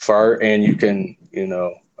far, and you can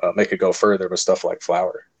make it go further with stuff like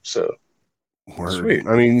flour. So sweet.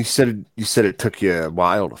 I mean, you said it took you a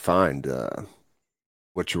while to find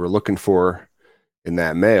what you were looking for in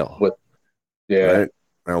that male. Right?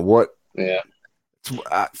 Now what? Yeah.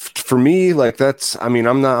 For me, like that's. I mean,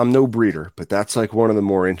 I'm no breeder, but that's like one of the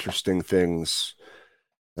more interesting things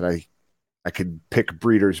that I could pick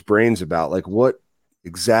breeders' brains about. Like, what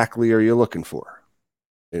exactly are you looking for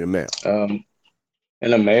in a male?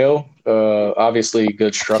 In a male, obviously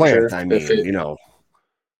good structure. Plant, I mean,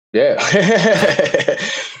 Yeah.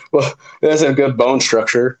 Well, it has a good bone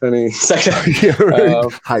structure. I mean,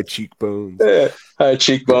 high cheekbones. Yeah, high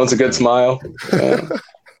cheekbones, a good smile.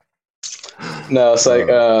 No, it's like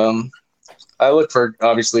I look for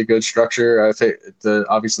obviously good structure. I think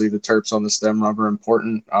obviously the terps on the stem rub are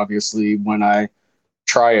important. Obviously, when I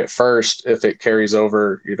try it first, if it carries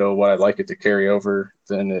over, what I'd like it to carry over,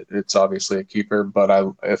 then it's obviously a keeper. But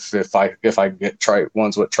if I get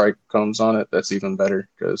ones with trichomes on it, that's even better,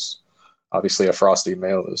 because obviously a frosty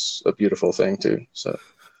male is a beautiful thing too. So,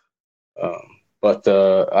 but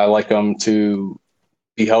I like them to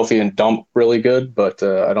be healthy and dump really good, but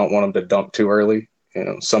I don't want them to dump too early.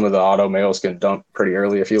 Some of the auto males can dump pretty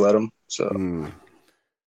early if you let them. So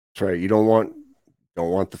that's right. You don't want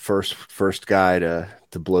the first guy to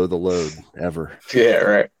blow the load ever. Yeah,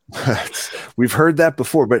 right. We've heard that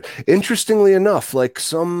before, but interestingly enough, like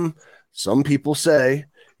some people say,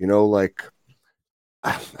 like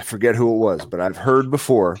I forget who it was, but I've heard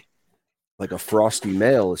before, like a frosty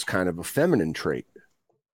male is kind of a feminine trait.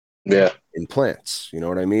 Yeah. In plants, you know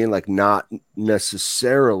what I mean? Like not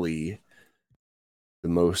necessarily the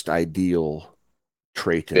most ideal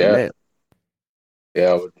trait in a male.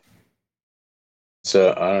 Yeah.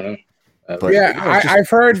 So I don't know. But I've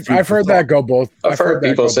heard that go both. I've heard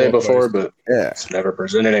people say before, ways. but it's never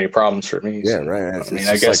presented any problems for me. Yeah, right. I mean,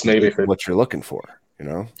 I guess like maybe what you're looking for, I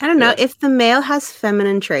don't know. If the male has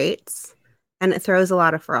feminine traits and it throws a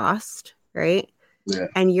lot of frost, right? Yeah.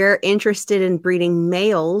 And you're interested in breeding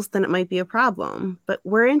males, then it might be a problem. But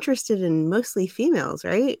we're interested in mostly females,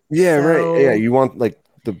 right? Yeah, right. Yeah, you want like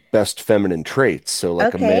the best feminine traits. So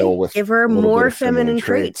like a male with give her more feminine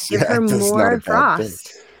traits. Give her more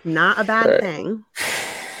frost. Not a bad thing.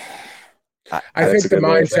 I think the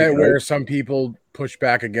mindset where some people push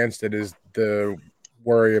back against it is the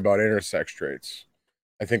worry about intersex traits.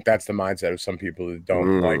 I think that's the mindset of some people that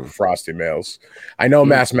don't like frosty males. I know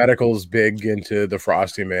Mass Medical's big into the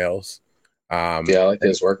frosty males. I like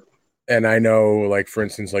his work. And I know, like, for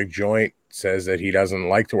instance, like Joint says that he doesn't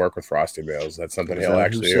like to work with frosty males. That's something he'll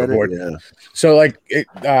actually avoid. Yeah. So, like,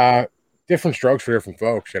 different strokes for different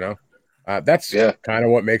folks, That's kind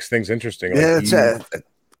of what makes things interesting. Like,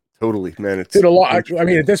 totally, man. It's a lot. I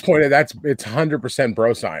mean, at this point, it's 100%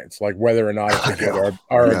 bro science, like whether or not it's a good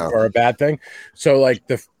or a bad thing. So, like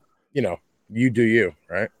you do you,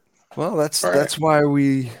 right? Well, that's why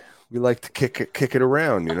we like to kick it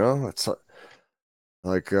around. It's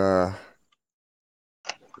like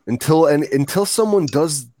until someone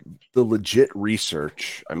does the legit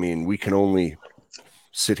research. I mean, we can only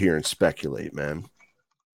sit here and speculate, man.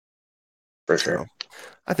 For sure. So,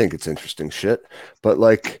 I think it's interesting shit, but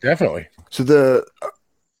like definitely. So the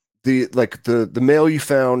male you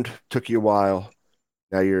found took you a while.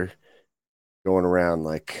 Now you're going around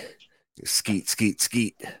like skeet,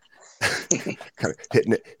 kind of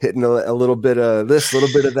hitting a little bit of this, a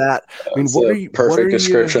little bit of that. I mean, what are you? Perfect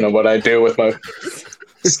description of what I do with my.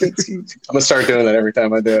 I'm gonna start doing that every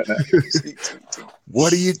time I do it now.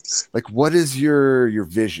 What do you like? What is your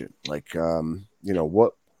vision? Like,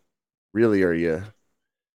 what really are you?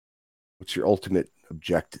 What's your ultimate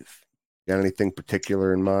objective? Got anything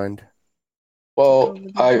particular in mind? Well,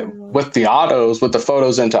 with the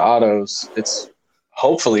photos into autos, it's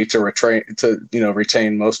hopefully to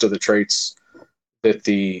retain most of the traits that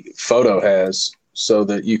the photo has, so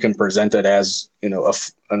that you can present it as an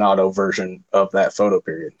auto version of that photo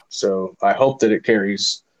period. So I hope that it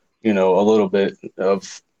carries a little bit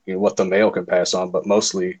of what the male can pass on, but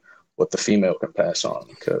mostly what the female can pass on,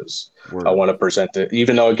 because I want to present it,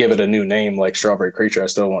 even though I give it a new name like Strawberry Creature, I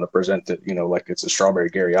still want to present it, like it's a Strawberry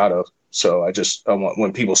Gary auto. So I want,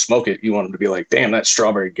 when people smoke it, you want them to be like, damn, that's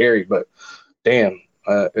Strawberry Gary, but damn,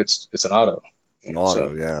 it's an auto. An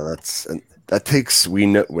auto, yeah. That takes, we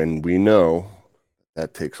know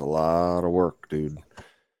that takes a lot of work, dude.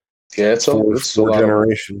 Yeah, it's four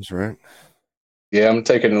generations, right? Yeah, I'm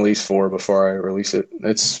taking at least 4 before I release it.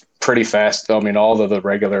 It's pretty fast. I mean, all of the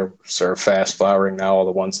regular are fast flowering now. All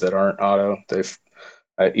the ones that aren't auto,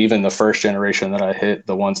 even the first generation that I hit,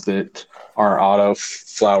 the ones that aren't auto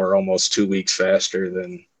flower almost 2 weeks faster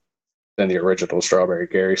than the original Strawberry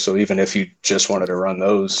Gary. So even if you just wanted to run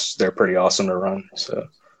those, they're pretty awesome to run. So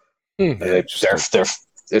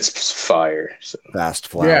it's fire. So. Fast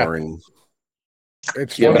flowering.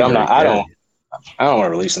 Yeah, but I don't want to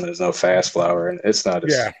release them as no fast flower, and it's not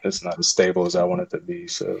as stable as I want it to be.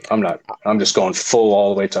 So I'm just going full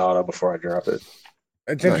all the way to auto before I drop it.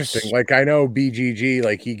 It's interesting. Like, I know BGG,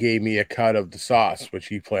 like, he gave me a cut of the sauce, which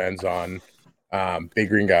he plans on, Big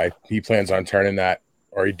Green Guy, he plans on turning that,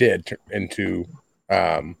 or he did, into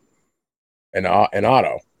an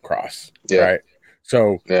auto cross, right?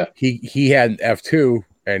 So he had F2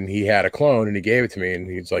 and he had a clone and he gave it to me and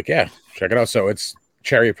he's like, yeah, check it out. So it's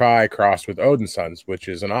Cherry Pie crossed with Odin Sons, which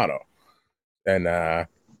is an auto. And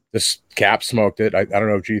this Cap smoked it. I don't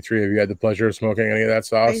know if G3, have you had the pleasure of smoking any of that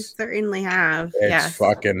sauce? I certainly have. It's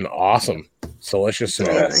fucking awesome. It's delicious.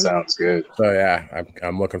 That sounds good. So yeah,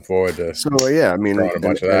 I'm looking forward to. So yeah, I mean, a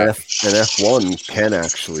bunch of that. An F1 can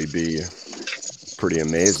actually be pretty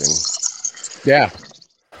amazing. Yeah.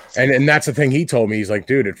 And that's the thing he told me. He's like,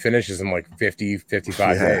 dude, it finishes in like 50,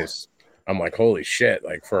 55 days. I'm like, holy shit.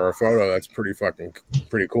 Like, for a photo, that's pretty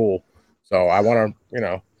cool. So I want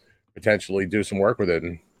to, potentially do some work with it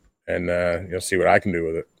and see what I can do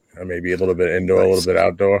with it. Maybe a little bit indoor, a little bit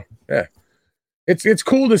outdoor. Yeah. It's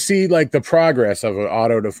cool to see like the progress of an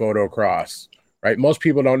auto to photo cross, right? Most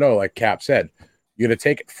people don't know, like Cap said, you got to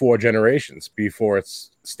take it 4 generations before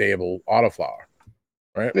it's stable autoflower,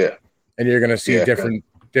 right? Yeah. And you're going to see different,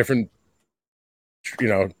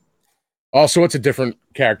 all sorts of different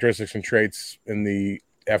characteristics and traits in the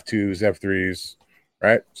F2s, F3s,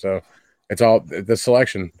 right? So it's all the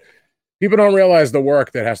selection. People don't realize the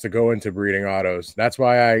work that has to go into breeding autos. That's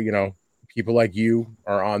why people like you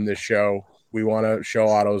are on this show. We want to show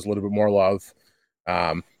autos a little bit more love.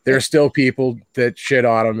 There's still people that shit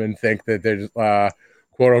on them and think that they're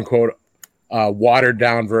quote unquote watered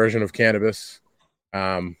down version of cannabis,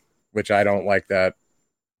 which I don't like that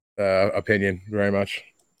opinion very much.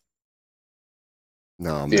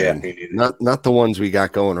 No, man, not the ones we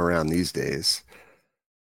got going around these days.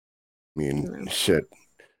 I mean, shit.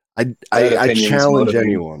 I challenge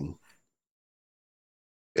anyone.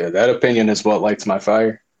 Yeah, that opinion is what lights my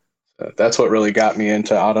fire. That's what really got me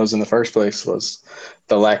into autos in the first place, was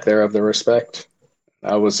the lack thereof the respect.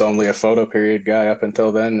 I was only a photo period guy up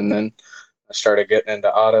until then, and then I started getting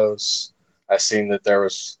into autos. I seen that there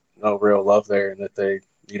was no real love there and that they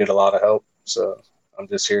needed a lot of help. So I'm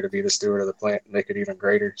just here to be the steward of the plant, make it even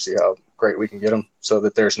greater, see how great we can get them, so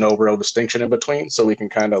that there's no real distinction in between, so we can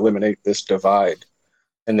kind of eliminate this divide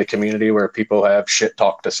in the community where people have shit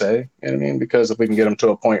talk to say. You know what I mean? Because if we can get them to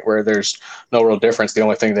a point where there's no real difference, the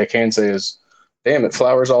only thing they can say is, damn, it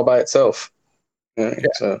flowers all by itself.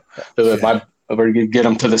 So if we get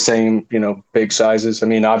them to the same, big sizes. I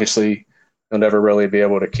mean, obviously you'll never really be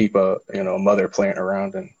able to keep a mother plant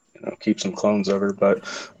around and keep some clones over. But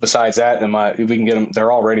besides that, if we can get them,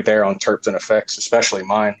 they're already there on terps and effects, especially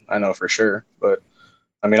mine. I know for sure. But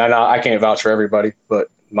I mean, I can't vouch for everybody, but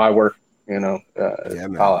my work,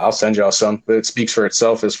 I'll send y'all some. But it speaks for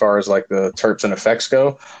itself as far as like the terps and effects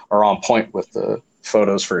go, are on point with the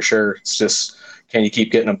photos for sure. It's just, can you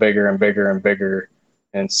keep getting them bigger and bigger and bigger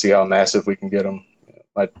and see how massive we can get them?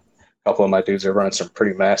 A couple of my dudes are running some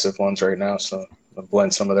pretty massive ones right now, so I'll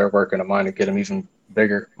blend some of their work into mine and get them even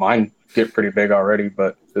bigger. Mine get pretty big already,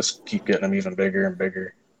 but just keep getting them even bigger and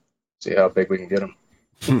bigger. See how big we can get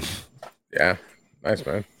them. Yeah, nice,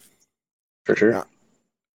 man. For sure. Yeah.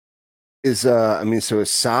 So is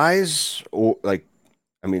size, or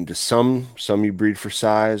do some you breed for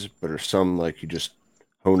size, but are some like you just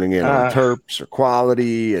honing in on terps or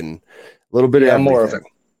quality and a little bit of everything?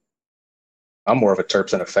 I'm more of a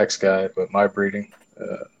terps and effects guy, but my breeding,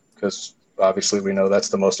 because Obviously, we know that's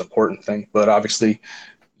the most important thing, but obviously,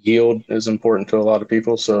 yield is important to a lot of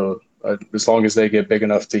people. So as long as they get big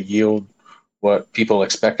enough to yield what people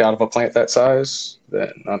expect out of a plant that size,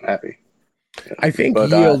 then I'm happy. I think But,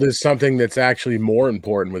 yield is something that's actually more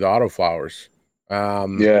important with autoflowers.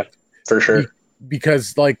 Yeah, for sure.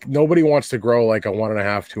 Because like nobody wants to grow like a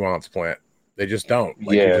 1.5, 2 ounce plant. They just don't.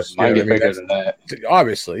 Like, Yeah, you just, mine get what I mean? bigger than that.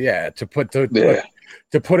 Obviously, yeah. To put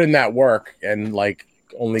in that work and like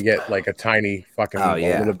only get like a tiny fucking a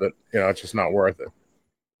little bit, it's just not worth it.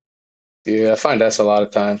 Yeah, I find that's a lot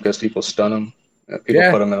of time because people stun them.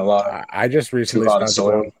 People put them in a lot of I just recently too hot of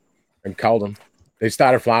soil and culled them. They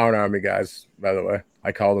started flowering on me, guys. By the way,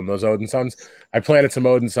 I culled them. Those Odin Sons. I planted some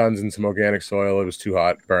Odin Sons in some organic soil. It was too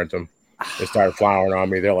hot. Burnt them. They started flowering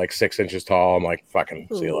on me. They're like 6 inches tall. I'm like, fucking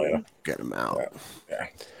see you later. Get them out. Yeah.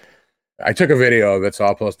 I took a video of it, so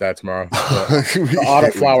I'll post that tomorrow. The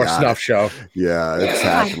Autoflower Snuff Show. Yeah, it's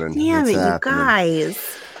happening. Damn it, you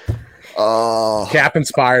guys. Oh, Cap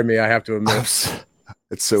inspired me, I have to admit.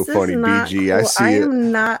 It's so funny, BG. Cool. I see it.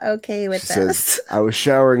 I'm not okay with this. Says, I was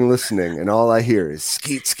showering listening, and all I hear is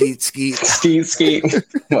skeet, skeet, skeet. Skeet, skeet.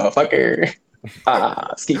 Motherfucker.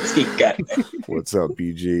 Skeet, skeet. Got it. What's up,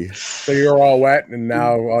 BG? So you're all wet, and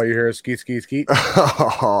now all you hear is skeet, skeet, skeet?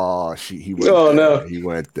 Oh, he went there. No. He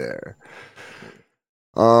went there.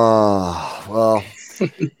 Oh, well.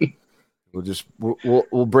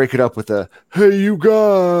 We'll break it up with a hey you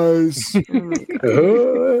guys.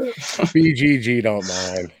 BGG don't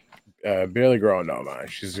mind. Barely Growing don't mind.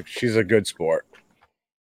 She's a good sport.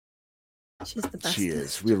 She's the best. She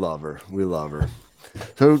is. We love her.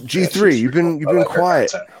 So G3, you've been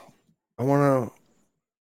quiet. I want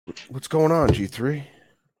to. What's going on, G3?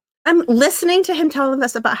 I'm listening to him telling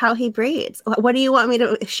us about how he breeds. What do you want me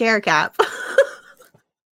to share, Cap?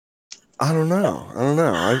 I don't know.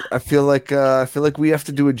 I feel like we have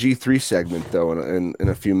to do a G3 segment though in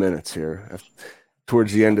a few minutes here,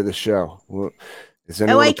 towards the end of the show.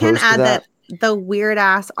 I can add that the weird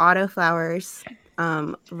ass autoflowers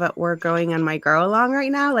that we're growing on my grow along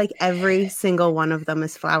right now, like every single one of them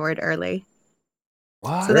is flowered early.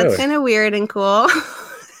 Wow, so that's kind of weird and cool.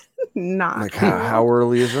 Not like cool. how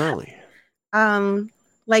early is early?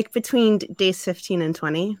 Like between days 15 and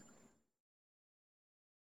 20.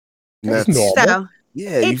 That's normal. So,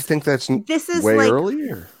 yeah, you think this is way like,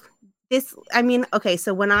 earlier? Okay,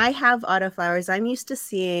 so when I have autoflowers, I'm used to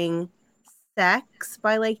seeing sex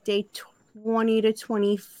by like day 20 to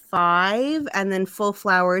 25, and then full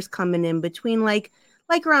flowers coming in between like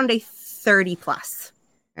around day 30 plus,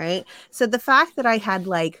 right? So the fact that I had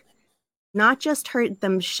like not just heard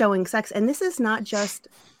them showing sex, and this is not just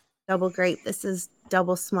double grape, this is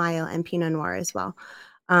double smile and Pinot Noir as well.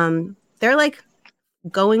 They're like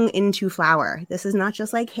going into flower. This is not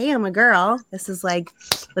just like, hey, I'm a girl. This is like,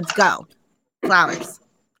 let's go. Flowers.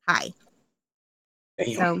 Hi.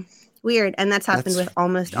 Damn. So weird. And that's happened with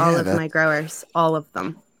almost all of my growers. All of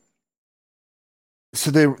them. So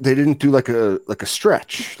they didn't do like a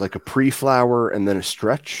stretch, like a pre-flower and then a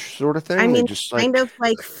stretch sort of thing? I mean, just kind of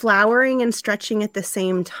like flowering and stretching at the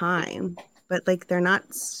same time. But like they're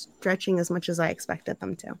not stretching as much as I expected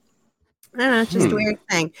them to. I don't know, it's just a weird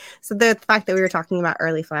thing. So the fact that we were talking about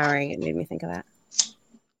early flowering, it made me think of that.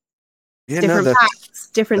 Yeah, different packs,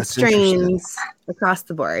 different strains across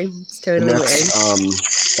the board. It's totally weird.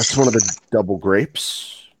 That's one of the double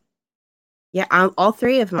grapes. Yeah, all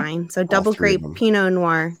three of mine. So double grape, Pinot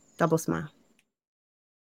Noir, double smile.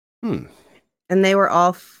 And they were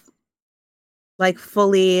all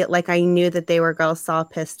fully, like I knew that they were girls saw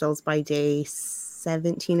pistils by day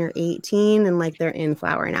 17 or 18, and like they're in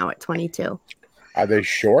flower now at 22. Are they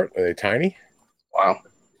short? Are they tiny? Wow.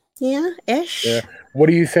 Yeah, ish. Yeah. What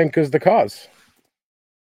do you think is the cause?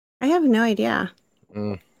 I have no idea.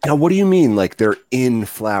 Now, what do you mean? Like they're in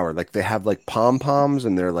flower? Like they have like pom-poms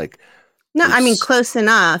and they're like... No, I mean, close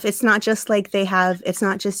enough. It's not just like they have... It's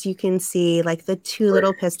not just you can see like the two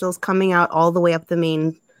little pistils coming out all the way up the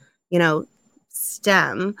main,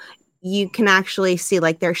 stem. You can actually see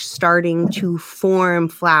like they're starting to form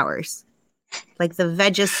flowers. Like the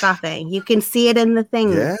veg is stopping. You can see it in the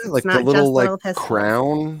thing. Yeah, like the little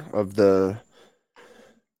crown of the...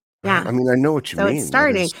 Yeah. I mean, I know what you mean. So it's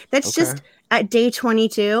starting. That's just at day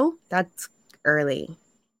 22. That's early.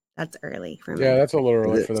 That's early for me. Yeah, that's a little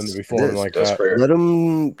early for them to be forming like that. Let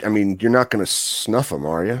them... I mean, you're not going to snuff them,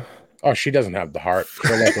 are you? Oh, she doesn't have the heart.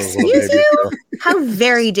 Excuse you? How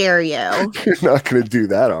very dare you? You're not going to do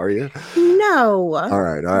that, are you? No. All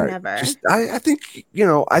right. Never. I think,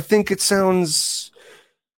 I think it sounds...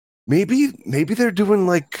 Maybe they're doing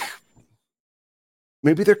like...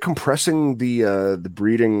 Maybe they're compressing the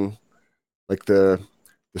breeding, like the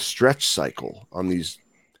the stretch cycle on these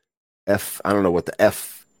I don't know what the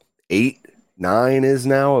F8, 9 is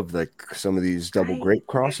now of like some of these double grape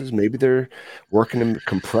crosses. Maybe they're working to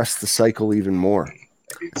compress the cycle even more.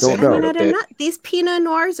 Don't know. I don't know. These Pinot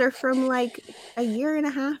Noirs are from like a year and a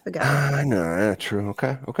half ago. I know. Yeah, true.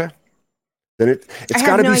 Okay. Then it's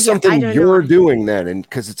got to no be idea. something you're doing then, and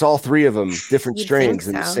because it's all three of them, different strains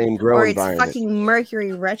in the same grow environment. Or it's fucking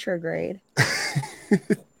Mercury retrograde.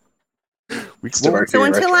 So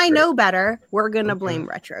until I know better, we're gonna blame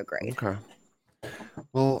retrograde. Okay.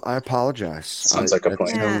 Well, I apologize. Sounds like a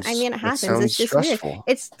plan. Yeah, I mean, it happens. It's just stressful.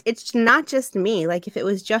 Weird. It's not just me. Like, if it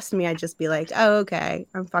was just me, I'd just be like, oh, okay,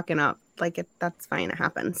 I'm fucking up. Like, that's fine. It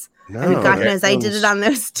happens. And God knows I did it on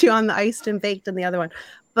those two, on the iced and baked and the other one.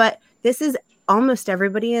 But this is almost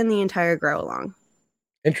everybody in the entire grow along.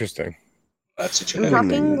 Interesting. That's a I'm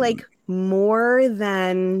talking like more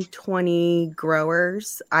than 20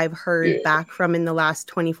 growers I've heard back from in the last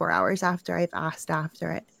 24 hours after I've asked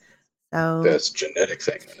after it. So that's a genetic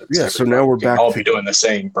thing. So now we're back to be doing the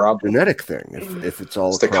same problem. Genetic thing. If it's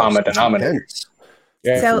all the common denominator.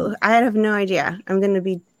 So I have no idea. I'm going to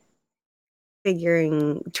be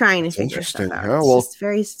trying to figure stuff out. Oh, well,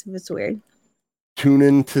 it's weird. Tune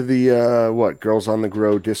into the Girls on the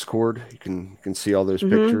Grow Discord. You can see all those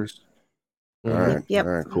pictures. All right. Yep.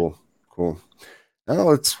 All right. Cool.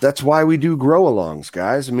 No, that's why we do grow alongs,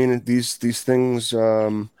 guys. I mean, these things.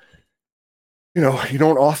 You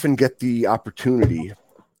don't often get the opportunity to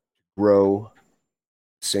grow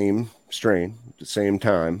the same strain at the same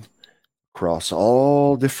time across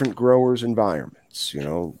all different growers' environments.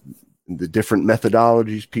 The different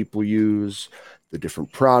methodologies people use, the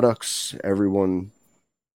different products everyone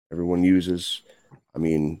uses. I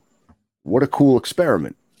mean, what a cool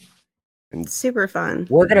experiment. And super fun.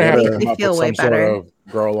 We're going to have to come up with some sort of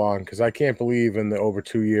grow along, because I can't believe in the over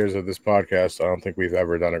 2 years of this podcast, I don't think we've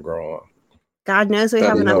ever done a grow along. God knows we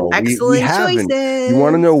have enough excellent choices. You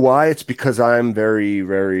want to know why? It's because I'm very,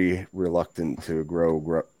 very reluctant to do grow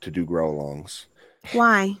alongs.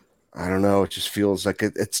 Why? I don't know. It just feels like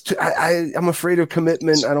it's I'm afraid of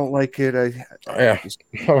commitment. I don't like it. Oh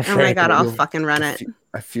my God, I'll fucking run it.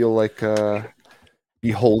 I feel like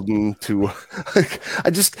beholden to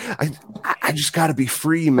I just got to be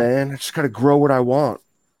free, man. I just got to grow what I want.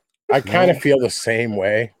 I kind of feel the same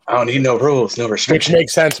way. I don't need no rules, no restrictions. Which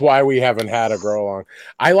makes sense why we haven't had a grow along.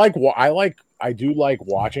 I do like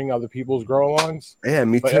watching other people's grow alongs. Yeah,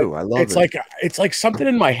 me too. I love it. It's like something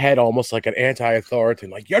in my head, almost like an anti-authority.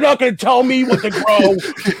 Like, you're not going to tell me what to grow.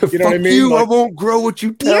 You know what I mean? I won't grow what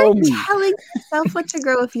you tell me. You're telling yourself what to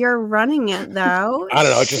grow if you're running it, though. I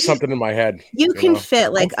don't know. It's just something in my head. You can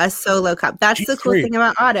fit like a solo cup. That's the cool thing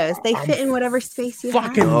about autos. They fit in whatever space you have.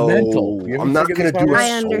 Fucking mental. I'm not going to do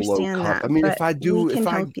I understand that. I mean, if I do,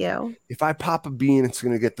 if I pop a bean, it's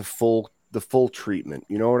going to get the full treatment.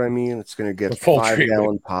 You know what I mean? It's going to get full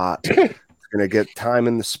 5-gallon pot. It's going to get time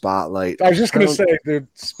in the spotlight. I was just going to say, the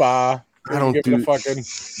spa. I don't do the fucking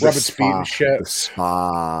rub its feet and shit. The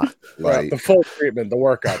spa, right, the full treatment, the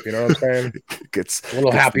workup. You know what I'm saying? Gets a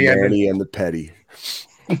little happy ending and the petty.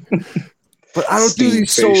 But I don't do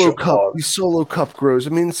these solo cup grows. I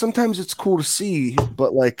mean, sometimes it's cool to see,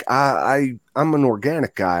 but like I'm an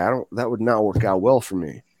organic guy. That would not work out well for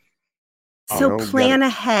me. So plan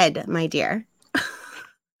ahead, my dear.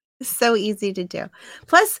 It's so easy to do.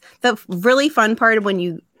 Plus, the really fun part of when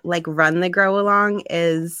you like run the grow along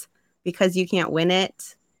is because you can't win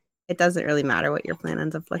it. It doesn't really matter what your plan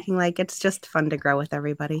ends up looking like. It's just fun to grow with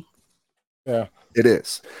everybody. Yeah, it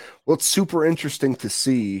is. Well, it's super interesting to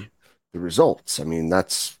see the results. I mean,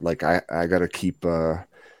 that's like I gotta keep on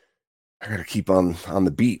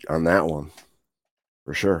the beat on that one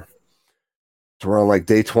for sure. So we're on like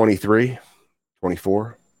day 23,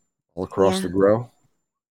 24, all across the grow.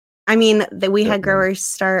 I mean, we had growers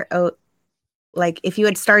start out, like if you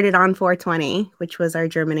had started on 4/20, which was our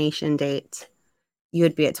germination date, you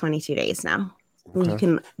would be at 22 days now. Okay. You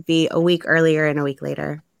can be a week earlier and a week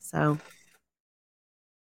later. So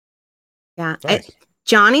yeah. Nice.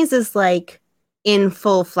 Johnny's is like in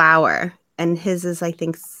full flower, and his is, I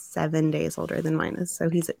think, 7 days older than mine is. So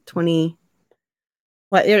he's at 28,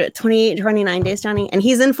 29 days, Johnny. And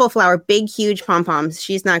he's in full flower, big, huge pom-poms.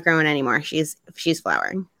 She's not growing anymore. She's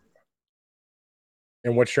flowering.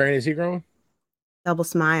 And what strain is he growing? Double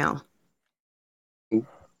Smile.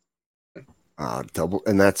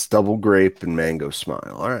 That's double grape and mango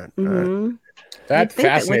smile. All right. Mm-hmm. All right. That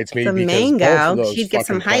fascinates me because mango, both of those she'd get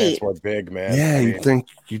some height. Were big, man. Yeah, you'd think.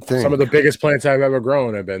 Some of the biggest plants I've ever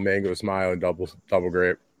grown have been mango smile and double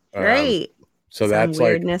grape. Great. So some that's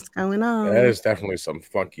weirdness going on. That is definitely some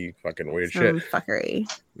funky, fucking weird some shit. fuckery.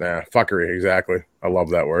 Nah, fuckery, exactly. I love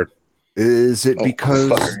that word. Is it because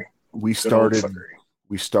fuckery. we Good old started fuckery.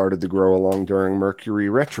 we started to grow along during Mercury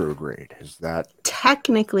retrograde? Is that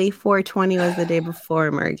Technically, 420 was the day before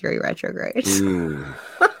Mercury retrograde.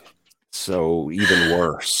 so even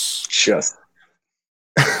worse? Just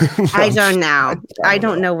I don't know. I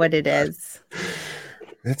don't know what it is.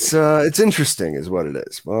 It's interesting, is what it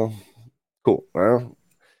is. Well, cool. Well,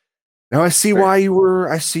 now I see why you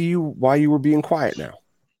were being quiet now.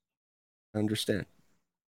 I understand.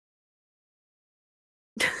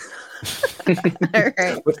 All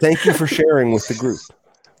right. But thank you for sharing with the group.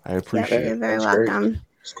 I appreciate You're it. very That's great. welcome.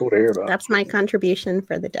 It's cool to hear about. That's my contribution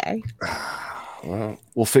for the day. Well,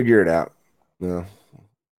 we'll figure it out. No,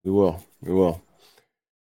 we will. We will.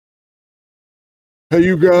 Hey,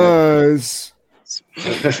 you guys.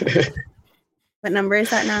 What number is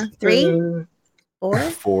that now? 3? 4?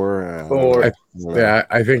 4. Four. Yeah,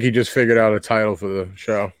 I think he just figured out a title for the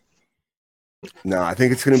show. No, I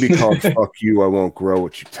think it's going to be called "Fuck You, I Won't Grow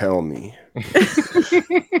What You Tell Me."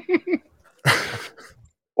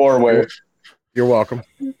 Or where? You're welcome.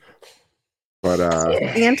 But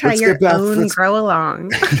Anti let's your get back- own let's- grow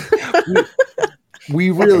along.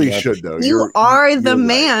 we really should, though. You are the you're right.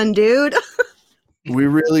 man, dude. We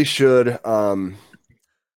really should. Okay.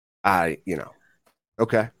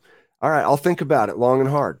 All right. I'll think about it long and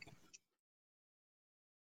hard.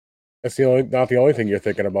 That's not the only thing you're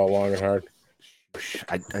thinking about long and hard.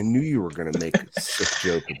 I knew you were going to make a sick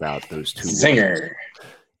joke about those two. Zinger. Words.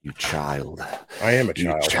 You child. I am a You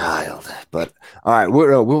child. child. But all right,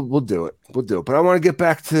 we'll do it. We'll do it. But I want to get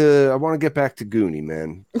back to Goonie,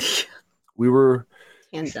 man. We were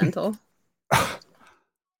Tangential.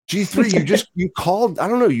 G3. You called. I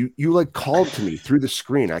don't know. You like called to me through the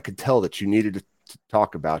screen. I could tell that you needed to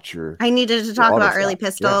talk about your. I needed to talk about autoflat. early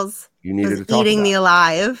pistols. You needed Was to talk eating about me it.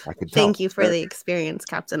 alive. I could tell. Thank you for the experience,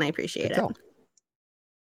 Captain. I appreciate it. Tell.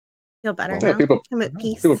 Feel better Yeah, now. people I'm at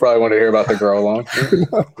peace. probably want to hear about the grow along.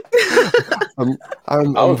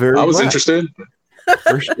 I'm very. I was glad. interested.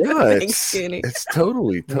 For sure. Yeah, Thanks, Goonie. it's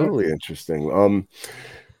totally interesting.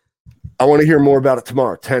 I want to hear more about it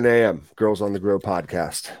tomorrow, 10 a.m. Girls on the Grow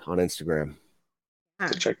podcast on Instagram. So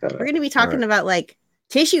check that We're out. going to be talking about like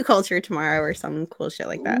tissue culture tomorrow or some cool shit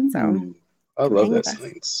like that. So Ooh, I love hang that with us.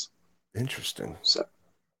 science. Interesting.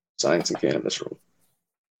 Science and cannabis rule.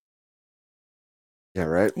 Yeah,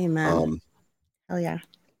 right. amen. Hell yeah.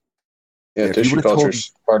 Yeah, Yeah, if you tissue would've told-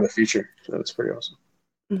 culture's part of the future. So that's pretty awesome.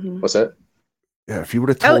 Mhm. What's that? Yeah, if you would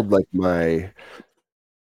have told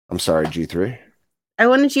I'm sorry, G3. I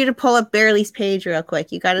wanted you to pull up Barely's page real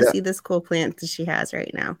quick. You got to Yeah. see this cool plant that she has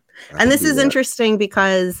right now. I And can this do is that. interesting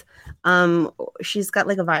because she's got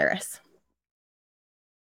like a virus.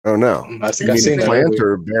 Oh no, I You mean seen that. plant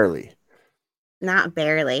earlier. or barely? Not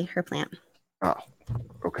barely, her plant. Oh,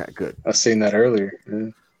 okay, good. I seen that earlier. Yeah.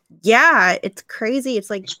 Yeah, it's crazy. It's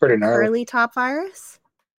like It's pretty gnarly. curly top virus.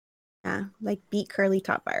 Yeah, like beet curly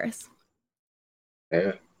top virus.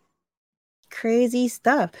 Yeah. Crazy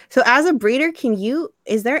stuff. So as a breeder,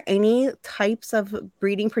 is there any types of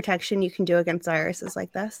breeding protection you can do against viruses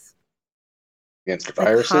like this? Against Like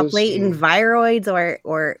viruses. hoplite and viroids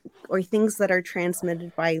or things that are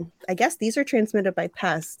transmitted by, I guess these are transmitted by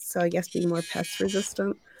pests. So I guess being more pest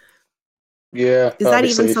resistant. Yeah. Is that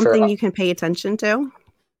obviously even something you can pay attention to?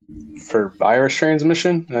 for virus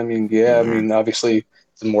transmission? I mean, yeah. I Yeah. mean, obviously,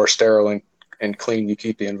 the more sterile and clean you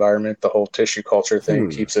keep the environment, the whole tissue culture thing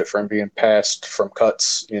keeps it from being passed from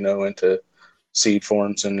cuts, into seed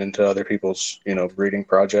forms and into other people's, breeding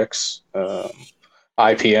projects.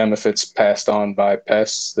 IPM, if it's passed on by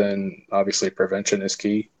pests, then obviously prevention is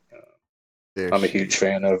key. I'm a huge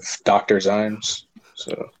fan of Dr. Zymes.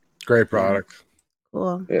 So, Great product.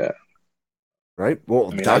 Cool. yeah. Right. Well,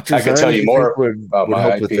 I mean, Dr. I can tell Zymes, you more think would about my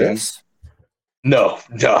help with IPM. this. No.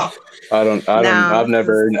 I don't. I've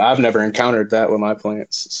never encountered that with my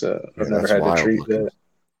plants. So Yeah, I've never that's had to wild treat looking. that.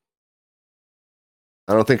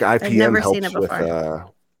 I don't think IPM never seen helps it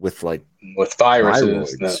before. with like With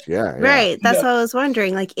viruses, viroids. no. Yeah. Right. That's No. what I was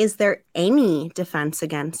wondering. Like, is there any defense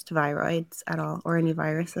against viroids at all or any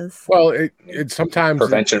viruses? Well, it sometimes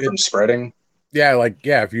Prevention from spreading.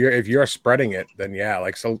 if you're spreading it, then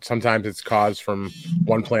so sometimes it's caused from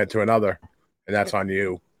one plant to another, and that's on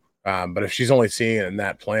you. But if she's only seeing it in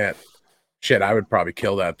that plant, shit, I would probably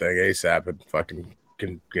kill that thing ASAP and fucking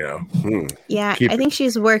Yeah, keep I think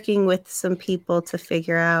she's working with some people to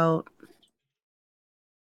figure out.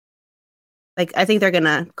 Like, I think they're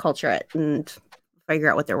gonna culture it and figure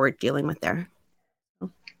out what they're dealing with there.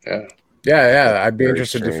 Yeah. Yeah. I'd be Very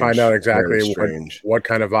interested to strange. find out exactly Very strange. what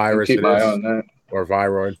kind of virus Keep it my eye is, on that. or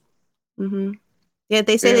viroid. Mm-hmm. Yeah,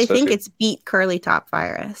 they say Yeah, they think especially- it's beet curly top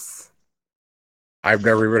virus. I've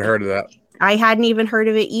never even heard of that. I hadn't even heard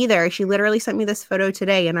of it either. She literally sent me this photo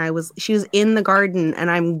today, and she was in the garden, and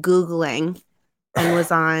I'm Googling, and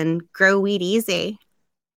was on Grow Weed Easy.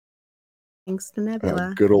 Thanks to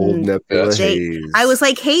Nebula. Good old Mm. Nebula They- Haze. I was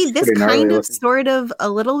like, hey, this Pretty gnarly kind of looking. sort of a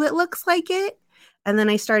little bit looks like it. And then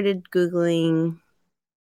I started Googling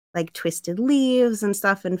like twisted leaves and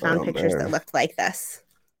stuff and found Oh, pictures man. that looked like this.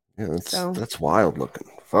 Yeah, So- that's wild looking.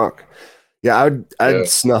 Fuck. Yeah, I'd Yeah.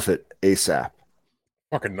 snuff it ASAP.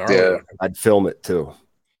 Fucking gnarly. Yeah. looking. I'd film it too.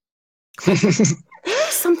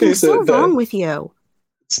 Something's said so that. wrong with you.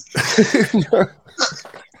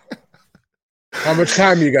 How much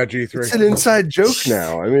time you got, G3? It's an inside joke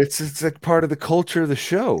now. I mean, it's like part of the culture of the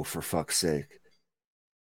show, for fuck's sake.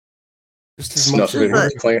 Just as Snuff much as video,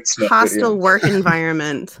 plant snuff Hostile video. work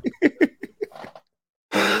environment.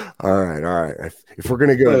 all right. If we're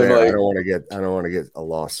gonna go Yeah, there, like- I don't want to get a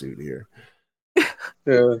lawsuit here.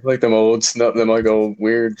 Yeah, like them old snuff, them like old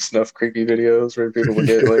weird snuff creepy videos where people would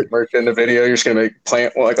get like merch in the video. You're just gonna make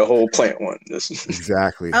plant like a whole plant one. This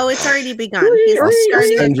Exactly. Oh, it's already begun. He's I'll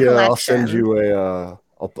starting send a you. collection. I'll send you a.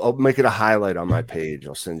 I'll make it a highlight on my page.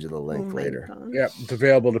 I'll send you the Oh link my later. God. Yeah, it's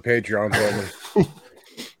available to Patreons only.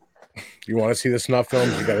 You want to see the snuff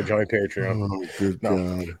films? You got to join Patreon. Oh, good No.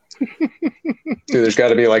 God. dude, there's got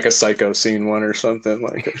to be like a psycho scene one or something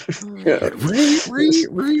like. Yeah.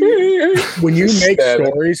 When you make Yeah.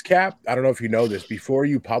 stories, Cap, I don't know if you know this. Before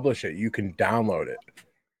you publish it, you can download it.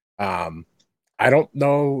 I don't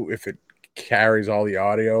know if it carries all the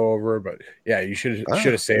audio over, but yeah, you should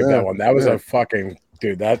have saved yeah, that one. That was yeah. a fucking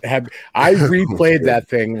dude. I replayed that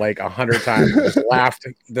thing like 100 times. And just laughed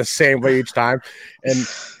the same way each time, and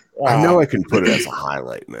I know I can put it as a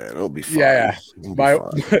highlight, man. It'll be fine. Yeah. It'll be my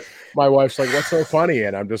fine. my wife's like, "What's so funny?"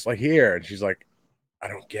 And I'm just like, "Here," and she's like, "I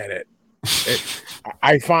don't get it."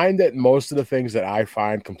 I find that most of the things that I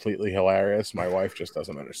find completely hilarious, my wife just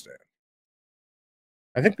doesn't understand.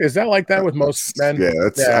 I think is that like that with most men? Yeah,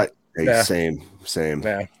 that's Yeah. Yeah. Same.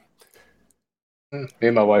 Yeah. Me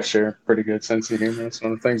and my wife share a pretty good sense of humor. That's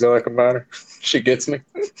one of the things I like about her. She gets me.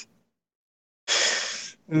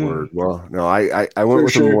 Word. Well, no, I went For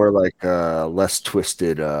with sure. a more like less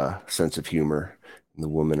twisted sense of humor in the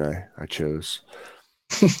woman I chose.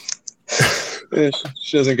 Yeah,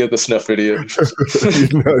 she doesn't get the snuff video.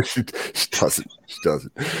 No, she doesn't. She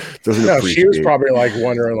doesn't. Doesn't No, appreciate she was it. probably like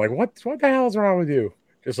wondering, like, what the hell is wrong with you?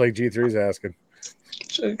 Just like G3's asking.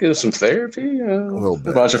 Should give some therapy. a little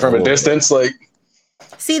bit. Watch it from A a little distance, like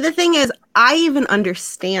See, the thing is, I even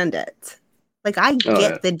understand it. Like, I get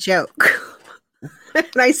yeah. the joke. And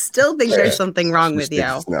I still think Yeah. there's something wrong She with just you.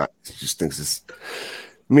 thinks it's not. She just thinks it's.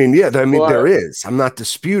 I mean, yeah. I mean, Well, there is. I'm not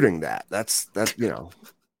disputing that. That's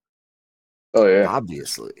oh yeah,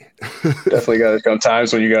 obviously. definitely got to come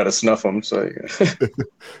times when you got to snuff them. So yeah.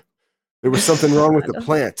 There was something wrong with the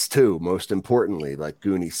plants too. Most importantly, like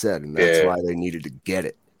Goonie said, and that's Yeah. why they needed to get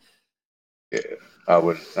it. yeah, I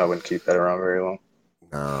wouldn't keep that around very long.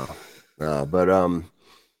 No, but all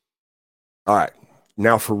right.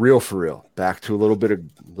 Now for real, back to a little bit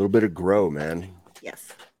of grow, man. Yes.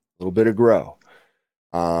 A little bit of grow.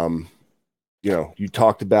 You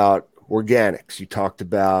talked about organics. You talked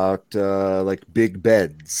about like big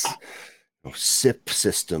beds, SIP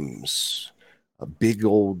systems, a big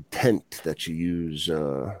old tent that you use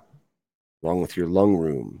along with your lung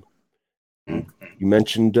room. You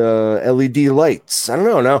mentioned LED lights. I don't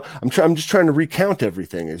know. Now I'm just trying to recount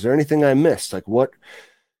everything. Is there anything I missed? Like what?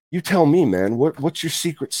 You tell me, man. What's your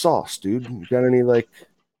secret sauce, dude? You got any like?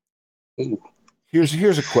 Ooh.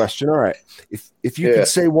 Here's a question. All right, if you Yeah. could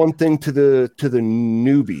say one thing to the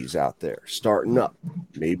newbies out there starting up,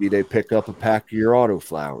 maybe they pick up a pack of your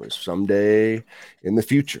autoflowers someday in the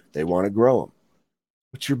future. They want to grow them.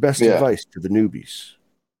 What's your best Yeah. advice to the newbies?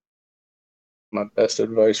 My best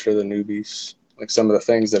advice for the newbies, like some of the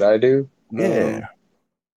things that I do. Yeah.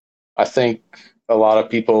 I think a lot of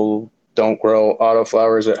people don't grow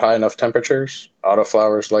autoflowers at high enough temperatures.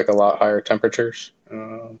 Autoflowers like a lot higher temperatures.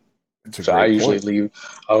 That's a So I great usually point.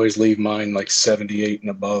 always leave mine like 78 and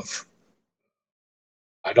above.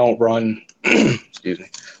 I don't run, excuse me,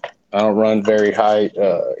 I don't run very high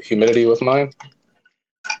humidity with mine.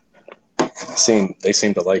 They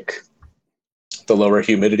seem to like the lower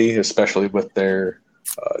humidity, especially with their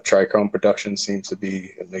trichrome production.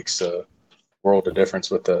 It makes a world of difference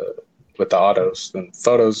with the autos. And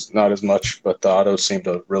photos not as much, but the autos seem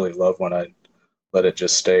to really love when I let it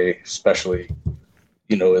just stay, especially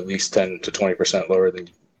at least 10 to 20% lower than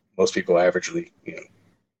most people averagely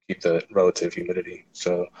keep the relative humidity.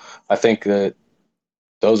 So I think that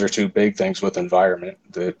those are two big things with environment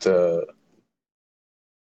that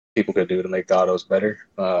people could do to make the autos better.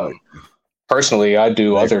 Personally, I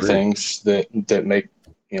do other things that make,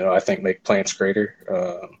 I think make plants greater.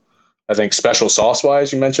 I think special sauce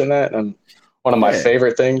wise, you mentioned that. And one of my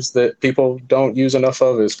favorite things that people don't use enough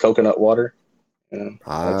of is coconut water.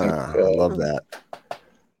 I love that.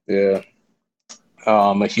 Yeah.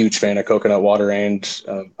 I'm a huge fan of coconut water, and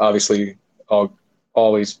obviously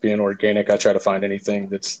always being organic, I try to find anything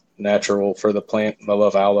that's natural for the plant. I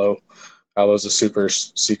love aloe. Aloe is a super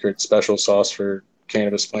secret special sauce for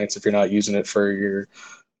cannabis plants if you're not using it for your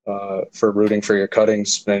for rooting for your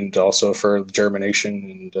cuttings, and also for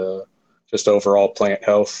germination and just overall plant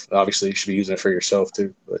health. Obviously, you should be using it for yourself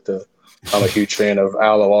too. But I'm a huge fan of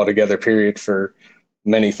aloe altogether. Period. For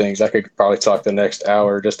many things, I could probably talk the next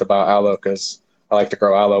hour just about aloe because I like to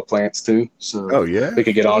grow aloe plants too. So we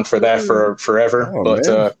could get on for that for forever.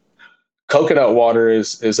 But coconut water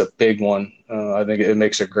is a big one. I think it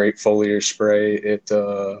makes a great foliar spray.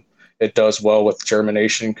 It does well with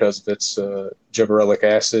germination because of its gibberellic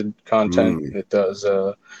acid content. It does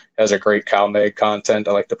has a great CalMag content.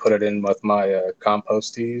 I like to put it in with my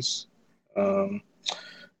compost teas.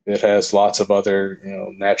 It has lots of other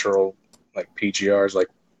natural like PGRs, like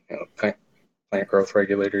plant growth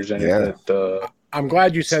regulators in it. I'm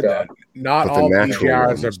glad you said that. Not all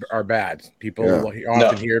PGRs are bad. People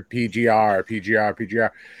often hear PGR.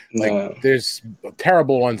 Like there's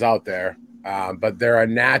terrible ones out there, but there are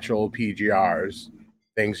natural PGRs,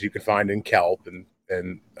 things you can find in kelp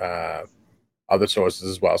and other sources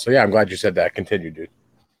as well. So yeah, I'm glad you said that. Continue, dude.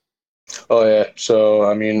 Oh yeah. So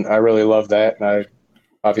I mean, I really love that, and I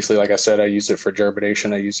obviously, like I said, I use it for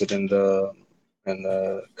germination. I use it in the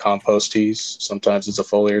compost teas. Sometimes it's a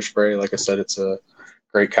foliar spray. Like I said, it's a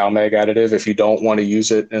great CalMag additive. If you don't want to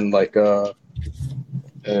use it in like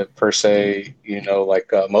per se,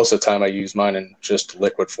 most of the time I use mine in just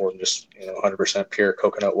liquid form, just 100% pure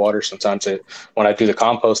coconut water. Sometimes when I do the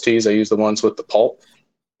compost teas, I use the ones with the pulp.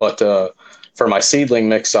 But for my seedling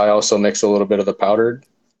mix, I also mix a little bit of the powdered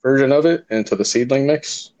version of it into the seedling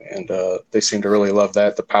mix, and they seem to really love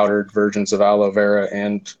that. The powdered versions of aloe vera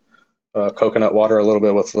and coconut water, a little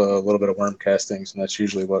bit with a little bit of worm castings, and that's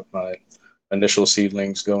usually what my initial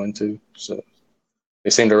seedlings go into. So they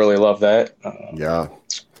seem to really love that. Yeah,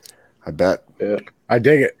 I bet. Yeah, I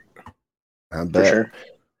dig it. I bet. For sure.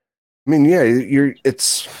 I mean,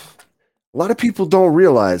 it's a lot of people don't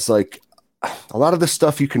realize, like, a lot of the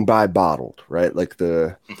stuff you can buy bottled, right? Like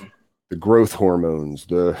the growth hormones,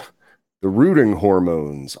 the rooting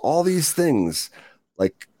hormones, all these things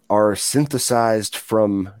like are synthesized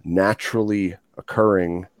from naturally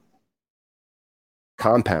occurring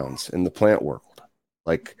compounds in the plant world.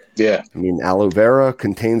 Like, I mean, aloe vera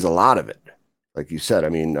contains a lot of it. Like you said, I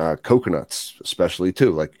mean, coconuts, especially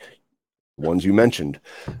too, like the ones you mentioned.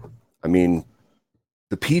 I mean,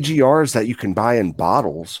 the PGRs that you can buy in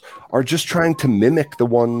bottles are just trying to mimic the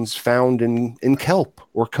ones found in kelp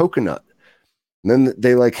or coconut. And then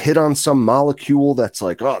they like hit on some molecule that's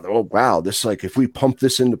like, oh wow, this, like, if we pump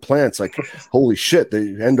this into plants, like, holy shit,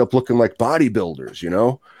 they end up looking like bodybuilders,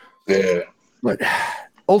 Yeah. But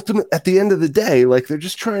at the end of the day, like, they're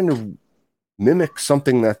just trying to mimic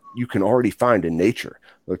something that you can already find in nature.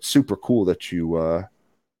 It's super cool that you,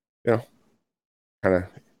 kind of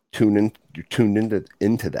you're tuned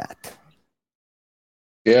into that.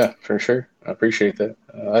 Yeah, for sure. I appreciate that.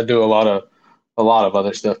 I do a lot of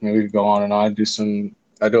other stuff. I mean, we could go on and on.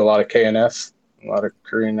 I do a lot of KNF, a lot of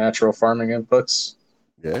Korean natural farming inputs.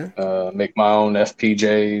 Yeah. Make my own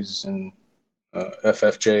FPJs and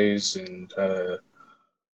FFJs, and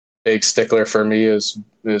big stickler for me is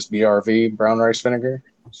BRV, brown rice vinegar.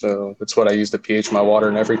 So that's what I use to pH my water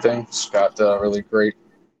and everything. It's got really great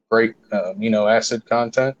amino acid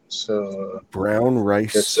content. So brown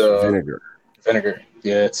rice vinegar.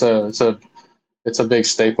 Yeah, it's a big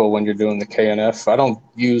staple when you're doing the KNF. I don't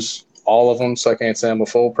use all of them, so I can't say I'm a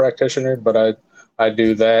full practitioner, but I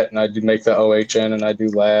do that, and I do make the OHN, and I do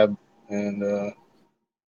lab, and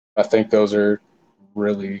I think those are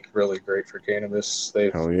really, really great for cannabis.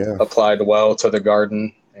 They've applied well to the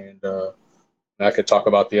garden, and I could talk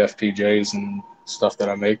about the FPJs and stuff that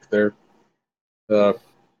I make. They're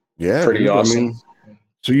pretty awesome. I mean,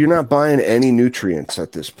 so you're not buying any nutrients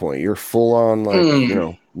at this point. You're full on,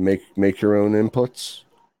 like, make your own inputs.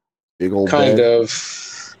 Big old kind bed.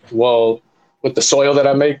 of. Well, with the soil that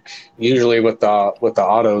I make, usually with the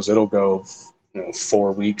autos, it'll go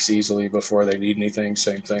 4 weeks easily before they need anything.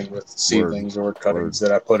 Same thing with seedlings or cuttings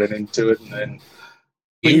that I put it into it, and then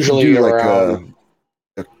usually around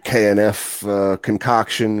a KNF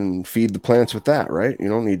concoction and feed the plants with that, right? You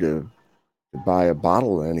don't need to buy a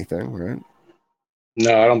bottle of anything, right?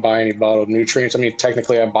 No, I don't buy any bottled nutrients. I mean,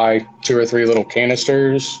 technically, I buy 2 or 3 little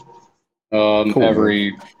canisters Cool,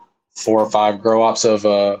 every 4 or 5 grow ops of.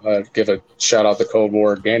 I give a shout out to Cold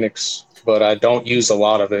War Organics, but I don't use a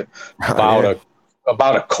lot of it.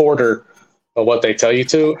 About a quarter of what they tell you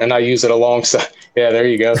to, and I use it alongside. Yeah, there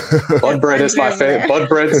you go. Bud bread is my favorite.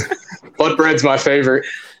 Bud bread's my favorite.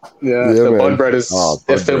 Yeah, the Bud bread is.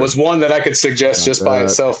 If there was one that I could suggest just by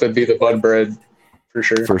itself, it'd be the Bud bread for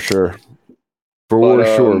sure. For sure. For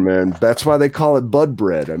sure, man. That's why they call it Bud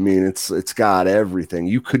bread. I mean, it's got everything.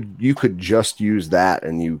 You could just use that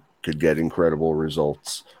and you could get incredible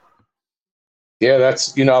results. Yeah,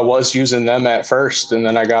 that's, I was using them at first, and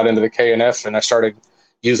then I got into the KNF and I started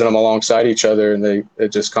using them alongside each other, and it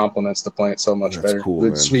just complements the plant so much better.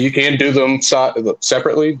 Cool, you can do them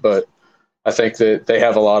separately, but I think that they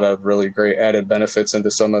have a lot of really great added benefits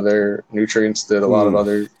into some of their nutrients that a lot of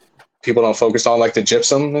other people don't focus on, like the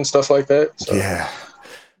gypsum and stuff like that. So yeah,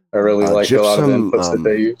 I really like gypsum, a lot of the inputs that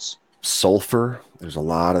they use. Sulfur, there's a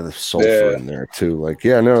lot of the sulfur in there too. Like,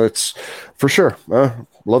 yeah, no, it's for sure.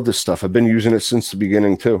 Love this stuff. I've been using it since the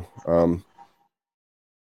beginning too.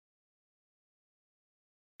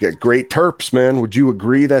 Get great terps, man. Would you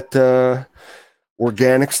agree that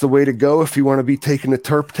organic's the way to go if you want to be taken to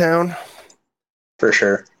Terp Town? For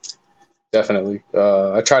sure, definitely.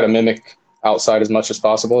 I try to mimic outside as much as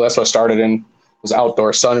possible. That's what I started in, was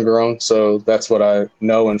outdoor sun grown. So that's what I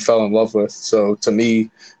know and fell in love with. So to me,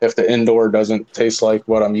 if the indoor doesn't taste like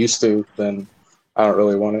what I'm used to, then I don't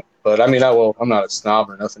really want it. But I mean, I'm not a snob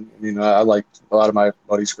or nothing. I mean, I like a lot of my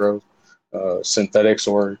buddies grow synthetics,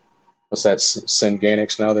 or what's that,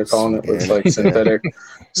 Synganics now they're calling it. It's like synthetic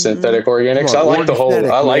organics. I like the whole,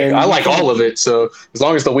 I like all of it. So as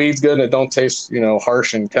long as the weed's good and it don't taste,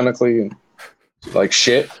 harsh and chemically and like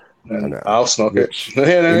shit, and I'll smoke it. You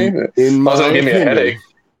know what I mean? In my opinion, give me a headache.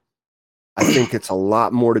 I think it's a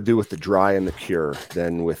lot more to do with the dry and the cure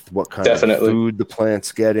than with what kind of food the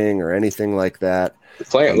plant's getting or anything like that. The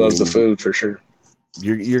plant loves the food for sure.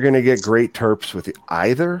 You're going to get great terps with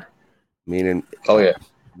either. Meaning,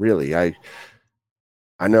 really, I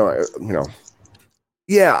know,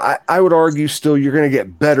 yeah, I would argue still you're going to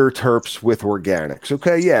get better terps with organics.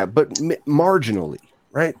 Okay, yeah, but marginally,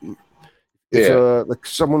 right? If like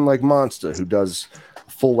someone like Monster who does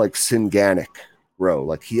full like Synganic grow,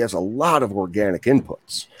 like he has a lot of organic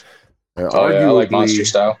inputs. I like Monster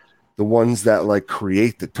style. The ones that like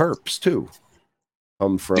create the terps too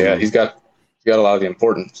come from. Yeah, he's got a lot of the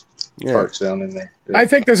important parts down in there. I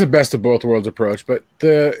think there's a best of both worlds approach, but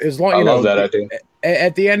as long I love that idea.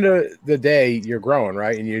 At the end of the day, you're growing,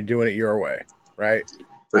 right, and you're doing it your way, right?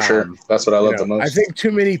 For sure, that's what I love the most. I think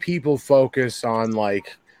too many people focus on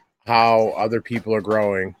like how other people are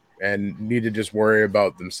growing and need to just worry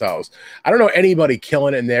about themselves. I don't know anybody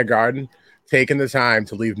killing it in their garden, taking the time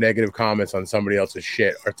to leave negative comments on somebody else's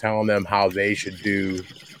shit or telling them how they should do.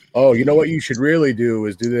 Oh, you know what you should really do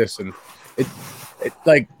is do this. And it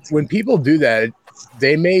like when people do that,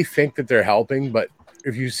 they may think that they're helping, but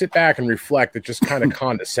if you sit back and reflect, it's just kind of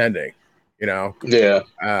condescending, Yeah.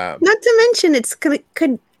 Not to mention, it's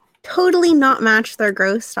could totally not match their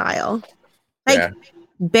growth style. Like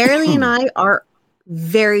Barely and I are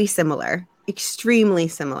very similar, extremely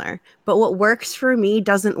similar. But what works for me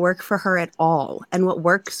doesn't work for her at all, and what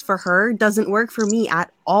works for her doesn't work for me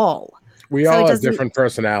at all. We all have different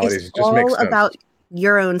personalities. It's all about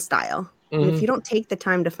your own style. Mm-hmm. And if you don't take the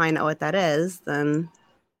time to find out what that is, then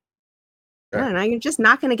I don't know. You're just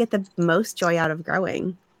not going to get the most joy out of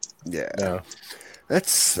growing. Yeah,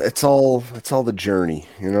 it's all the journey,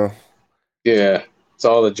 Yeah, it's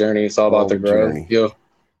all the journey. It's all about the growth. You'll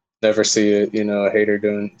never see a hater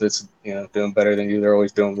doing better than you. They're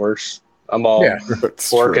always doing worse. I'm all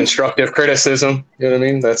for constructive criticism. You know what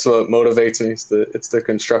I mean? That's what motivates me. It's the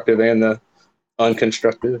constructive and the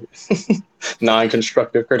unconstructive,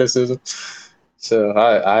 non-constructive criticism. So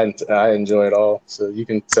I enjoy it all. So you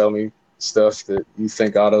can tell me stuff that you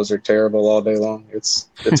think autos are terrible all day long. It's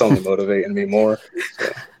only motivating me more.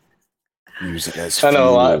 So. Use it as I know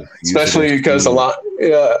a lot, especially because a lot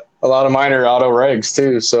of mine are auto regs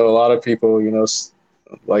too. So a lot of people,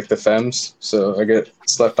 like the FEMs. So I get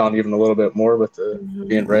slept on even a little bit more with the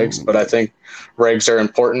being regs. But I think regs are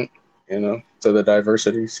important, to the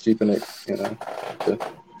diversities, keeping it, I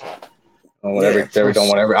don't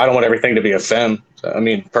want everything to be a FEM. I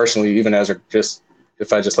mean, personally, even if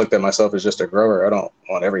I just looked at myself as just a grower, I don't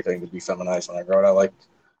want everything to be feminized when I grow it. I like,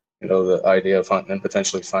 the idea of hunting and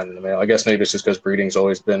potentially finding a male. I guess maybe it's just because breeding's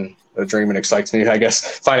always been a dream and excites me. I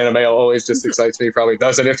guess finding a male always just excites me. Probably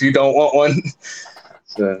doesn't if you don't want one.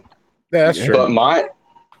 So, Yeah, that's true. But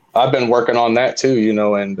I've been working on that too,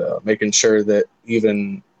 and making sure that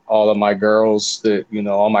even all of my girls that,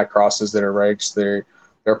 all my crosses that are regs, they're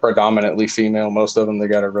predominantly female. Most of them, they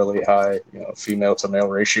got a really high, female to male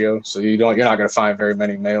ratio. So you're not going to find very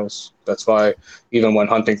many males. That's why even when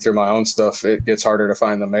hunting through my own stuff, it gets harder to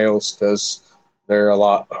find the males because they're a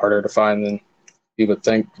lot harder to find than you would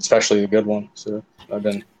think, especially the good ones. So I've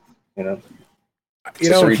been,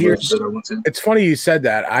 it's funny you said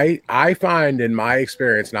that. I find in my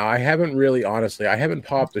experience now, I haven't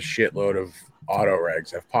popped a shitload of auto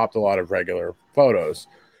regs. I've popped a lot of regular photos.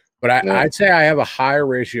 But I'd say I have a higher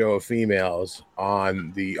ratio of females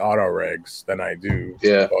on the auto regs than I do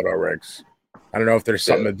photo regs. I don't know if there's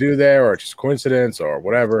something to do there or it's just coincidence or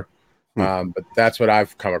whatever. But that's what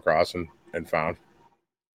I've come across and found.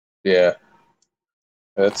 Yeah.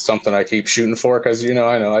 That's something I keep shooting for because, I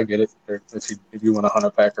know I get it. If you want to hunt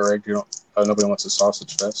a pack of reg, nobody wants a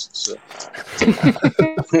sausage fest. So.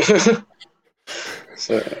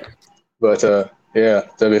 Yeah,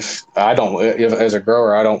 if as a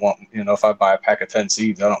grower, I don't want, if I buy a pack of 10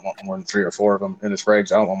 seeds, I don't want more than 3 or 4 of them. And it's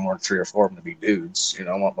regs, I don't want more than 3 or 4 of them to be dudes.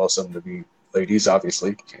 I want most of them to be ladies,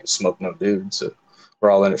 obviously. Can't smoke no dudes. So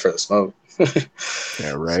we're all in it for the smoke.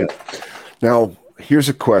 Yeah, right. So. Now, here's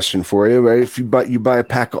a question for you, right? If you buy a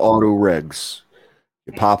pack of auto regs,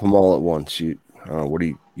 you pop them all at once. What do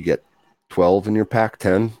you get? 12 in your pack?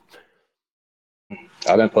 10?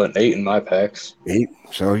 I've been putting 8 in my packs. 8?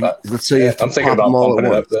 So let's say I'm thinking about bumping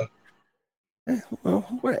it up though. Well,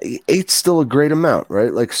 8's still a great amount,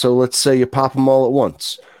 right? Like, so let's say you pop them all at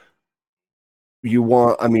once.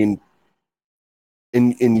 In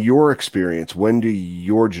your experience, when do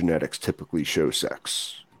your genetics typically show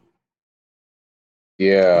sex?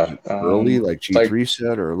 Yeah. Early, like G3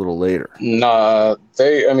 said, or a little later? Nah,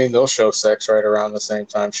 they'll show sex right around the same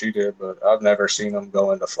time she did, but I've never seen them go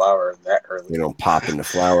into flower that early. They don't pop into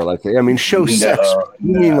flower like that. Show sex.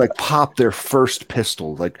 You mean like pop their first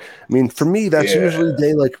pistol? Like, for me, that's usually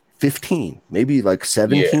day like 15, maybe like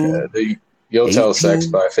 17. Yeah, you'll 18? tell sex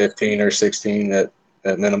by 15 or 16 at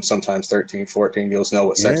minimum, sometimes 13, 14. You'll know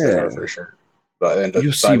what sex they are for sure. But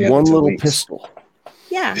you'll see one little pistol.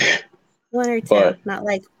 Yeah. 1 or 2, not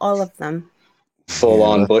like all of them. Full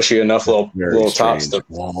on bushy enough little tops that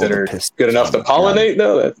are good enough to pollinate,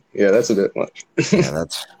 though. That's a bit much. Yeah,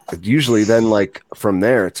 that's usually then like from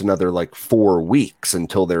there it's another like 4 weeks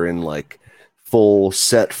until they're in like full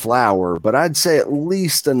set flower. But I'd say at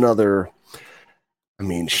least another.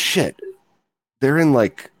 They're in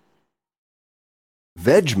like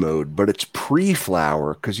veg mode, but it's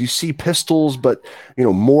pre-flower because you see pistils, but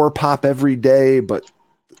more pop every day, but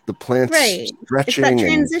the plant's stretching,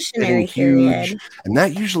 it's that transitionary period, and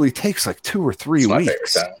that usually takes like 2 or 3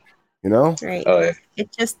 weeks. Right? Oh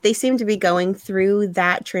yeah. They seem to be going through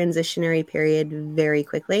that transitionary period very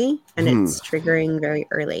quickly, and it's triggering very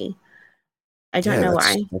early. I don't know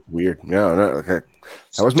why. That's weird. No, okay.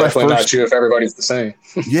 That was definitely my first. Not you if everybody's the same.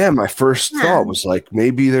 Yeah, my first thought was like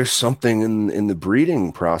maybe there's something in the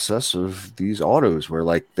breeding process of these autos where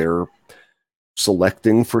like they're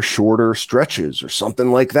selecting for shorter stretches or something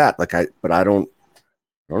like that. But I don't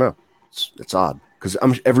know. It's odd because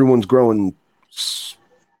everyone's growing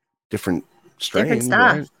different strains, different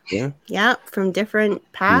stuff. Right? Yeah, from different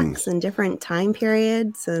packs and different time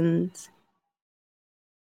periods and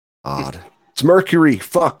odd. It's Mercury.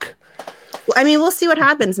 Fuck. We'll see what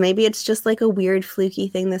happens. Maybe it's just like a weird fluky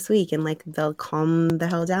thing this week and like they'll calm the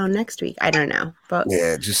hell down next week. I don't know. But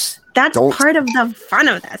that's part of the fun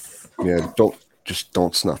of this. Yeah,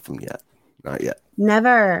 don't snuff them yet. Not yet.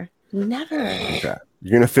 Never. Okay.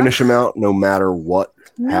 You're gonna finish them out no matter what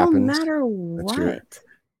happens. No matter what.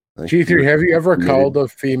 G3, have you ever culled a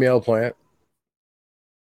female plant?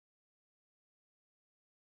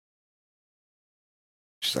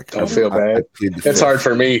 She's like, don't feel bad. It's hard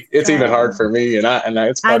for me. It's even hard for me, and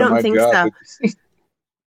it's part of my job.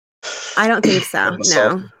 I don't think so.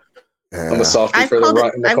 No. I'm a softie for the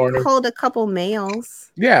runt in the corner. I've culled a couple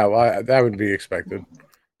males. Yeah, well, that would be expected.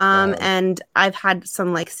 And I've had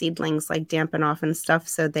some like seedlings like dampen off and stuff,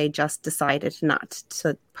 so they just decided not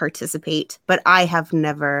to participate. But I have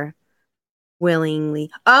never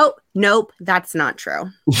willingly. Oh, nope, that's not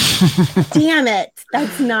true. Damn it,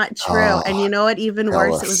 that's not true. And you know what? Even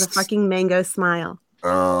worse, it was a fucking mango smile.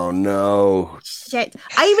 Oh no! Shit!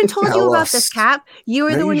 I even told you about this, Cap. You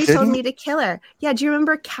were the one who told me to kill her. Yeah, do you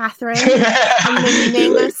remember Catherine from the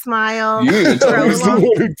Mango Smile? You told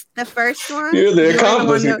me the first one. You're the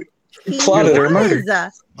accomplice. He Plotted her murder.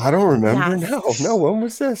 was. I don't remember. Yes. No, when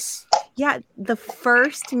was this? Yeah, the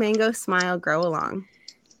first Mango Smile Grow Along.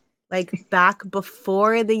 Like back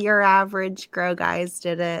before the Your Average Grow guys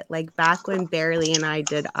did it, like back when Barely and I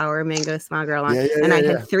did our Mango Smile Grow Along. And I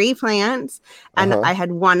had 3 plants, and I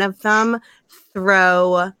had one of them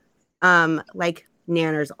throw like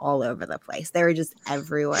nanners all over the place. They were just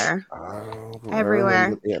everywhere.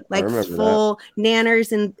 Everywhere. Like full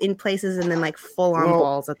nanners in places, and then like full on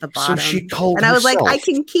balls at the bottom. So she culled and I was herself. like, I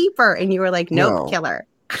can keep her. And you were like, nope, kill her.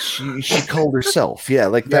 She culled herself. Yeah,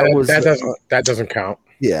 like that doesn't count.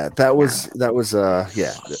 Yeah, that was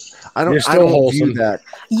yeah. I don't view that.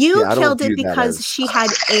 You killed it because she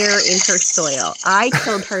had air in her soil. I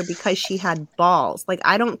killed her because she had balls. Like,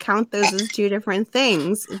 I don't count those as 2 different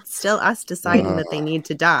things. It's still us deciding that they need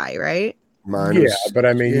to die, right? But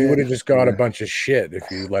I mean, you would have just got a bunch of shit if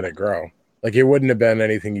you let it grow. Like, it wouldn't have been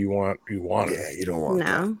anything you wanted. Yeah, you don't want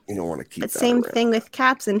that. You don't want to keep but that same around. thing with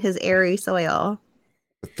Caps in his airy soil.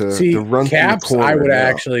 The Caps, I would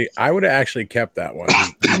have actually kept that one.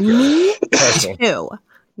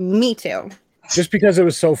 Me too. Just because it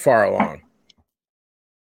was so far along.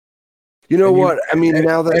 You know what? I mean,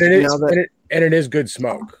 it is good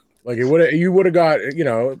smoke. Like you would have got,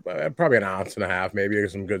 probably an ounce and a half, maybe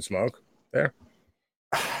some good smoke there.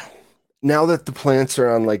 Now that the plants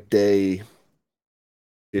are on like day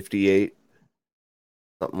 58,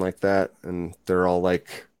 something like that, and they're all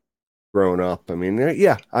like grown up. I mean,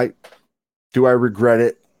 yeah, I regret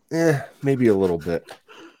it? Maybe a little bit.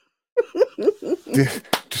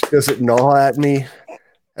 Does it gnaw at me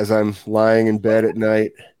as I'm lying in bed at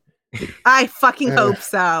night? I fucking hope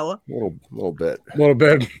so. A little bit. A little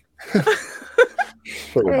bit.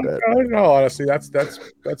 No, honestly, that's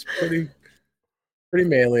pretty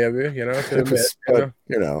manly of you, to admit.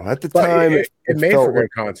 At the time, it made for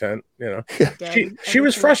good content. She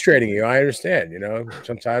was frustrating you. I understand.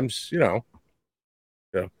 Sometimes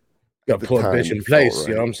got to put a bitch in place. Right.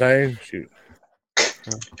 You know what I'm saying? Shoot.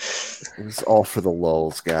 It was all for the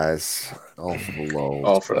lulls, guys. All for the lulls.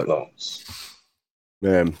 All for the lulls.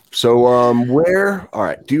 Man. So where all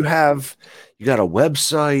right, you got a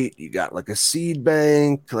website, you got like a seed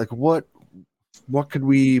bank, like what could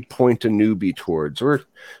we point a newbie towards? Or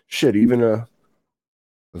shit, even a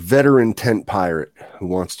veteran tent pirate who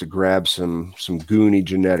wants to grab some Goonie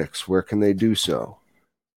genetics, where can they do so?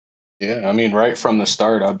 Yeah, I mean, right from the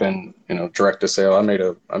start, I've been, direct to sale. I made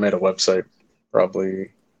a website probably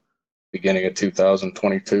beginning of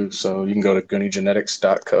 2022. So you can go to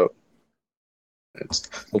GoonieGenetics.co.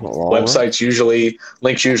 Website's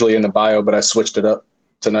links usually in the bio, but I switched it up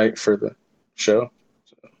tonight for the show.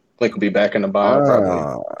 So link will be back in the bio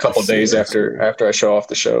probably a couple days after I show off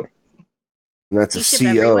the show. And that's a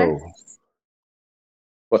CO.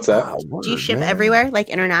 What's that? Do you ship everywhere, like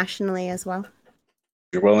internationally as well?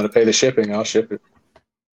 If you're willing to pay the shipping, I'll ship it.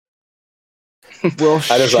 Well,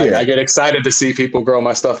 I get excited to see people grow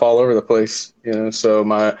my stuff all over the place.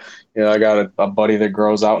 So I got a buddy that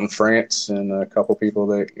grows out in France, and a couple people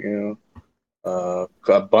that a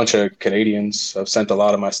bunch of Canadians. I've sent a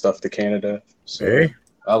lot of my stuff to Canada. So hey.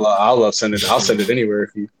 I love sending it. I'll send it anywhere.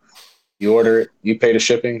 If you order it, you pay the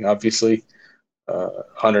shipping. Obviously,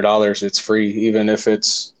 $100, it's free. Even if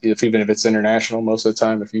it's international, most of the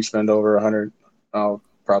time, if you spend over $100, I'll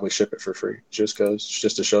probably ship it for free, just to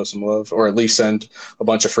show some love, or at least send a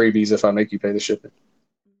bunch of freebies if I make you pay the shipping.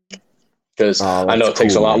 Because I know it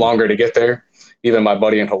takes a lot longer to get there. Even my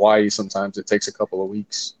buddy in Hawaii, sometimes it takes a couple of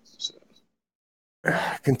weeks. So.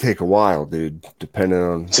 It can take a while, dude, depending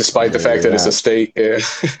on. Despite the fact that it's a state, yeah.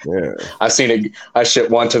 I've seen it. I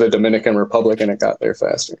shipped one to the Dominican Republic, and it got there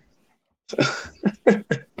faster.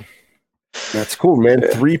 That's cool, man.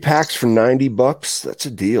 3 packs for $90. That's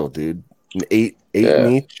a deal, dude. And 8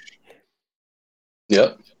 in each.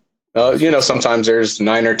 Yep. Sometimes there's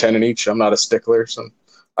 9 or 10 in each. I'm not a stickler, so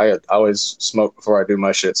I always smoke before I do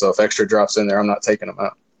my shit. So if extra drops in there, I'm not taking them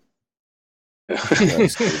out.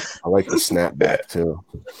 Nice, I like the snapback too.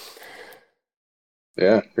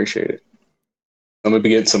 Yeah, appreciate it. I'm gonna be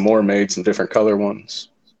getting some more made, some different color ones.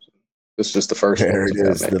 This is just the first one. There it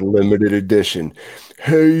is, the limited edition.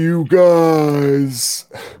 Hey, you guys.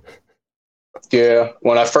 Yeah,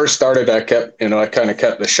 when I first started, I kind of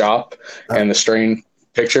kept the shop and the strain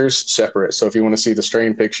pictures separate. So if you want to see the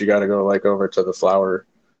strain pics, you got to go over to the flower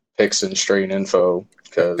pics and strain info,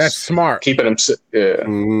 because that's smart. Keeping them, yeah.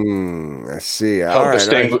 I see. Help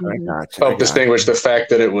distinguish the fact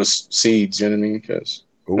that it was seeds. You know what I mean? Because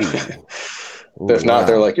if not,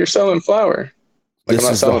 they're like, you're selling flower. Like, I'm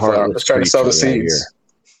not selling flower. I'm just trying to sell the seeds.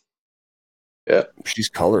 Yeah, she's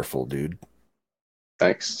colorful, dude.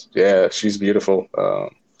 Thanks. Yeah, she's beautiful.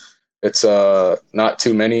 It's not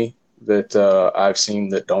too many that I've seen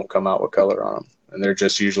that don't come out with color on them, and they're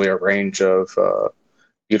just usually a range of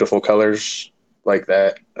beautiful colors like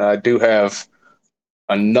that. I do have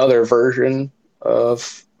another version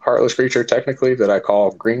of Heartless Creature technically that I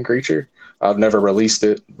call Green Creature. I've never released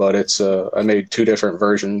it, but it's I made 2 different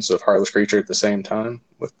versions of Heartless Creature at the same time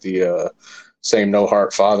with the same No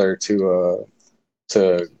Heart father to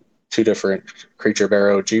 2 different Creature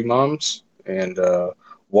Bear OG moms, and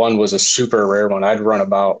one was a super rare one. I'd run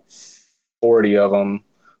about 40 of them,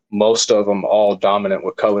 most of them all dominant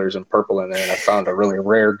with colors and purple in there, and I found a really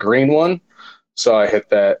rare green one, so I hit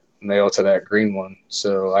that nail to that green one.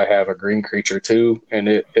 So I have a Green Creature too, and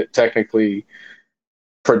it technically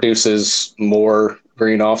produces more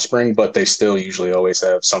green offspring, but they still usually always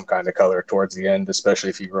have some kind of color towards the end, especially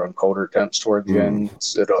if you run colder temps toward the end.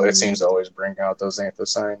 It seems to always bring out those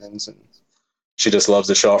anthocyanins, and she just loves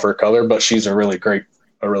to show off her color, but she's a really great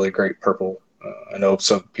purple. I know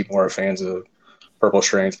some people aren't fans of purple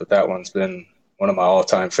strains, but that one's been one of my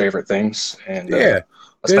all-time favorite things, and I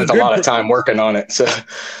spent a lot of time working on it. So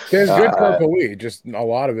there's good purple weed, just a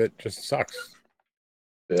lot of it just sucks.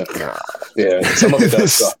 Yeah, some of it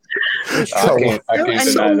does suck. I can't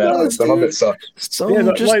deny that. Some of it sucks. Some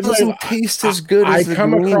just doesn't taste as good as the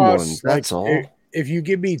green ones. That's all. If you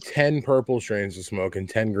give me 10 purple strains to smoke and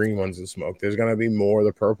 10 green ones to smoke, there's gonna be more of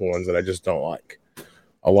the purple ones that I just don't like.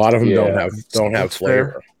 A lot of them don't have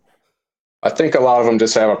flavor. Fair. I think a lot of them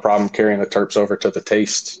just have a problem carrying the terps over to the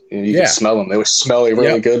taste. You can smell them; they would smell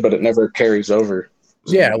really good, but it never carries over.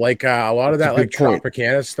 Yeah, like a lot of that, like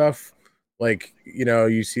Tropicana stuff. Like, you know,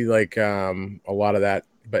 you see like a lot of that,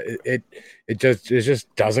 but it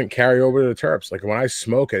just doesn't carry over to the terps. Like when I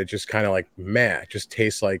smoke it, it just kind of like it just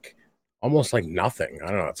tastes like almost like nothing. I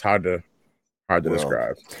don't know. It's hard to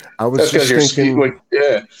describe. I was just thinking.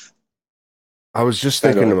 I was just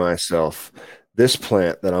thinking to myself, this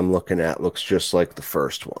plant that I'm looking at looks just like the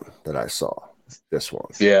first one that I saw. This one.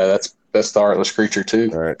 Yeah, that's the Heartless Creature too.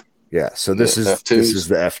 All right. Yeah, so this is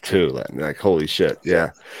the F2. Like, holy shit.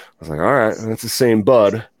 Yeah. I was like, all right, that's the same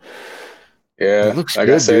bud. Yeah. It looks like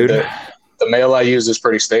good, I said, dude. The male I use is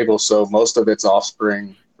pretty stable, so most of its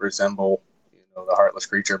offspring resemble, the Heartless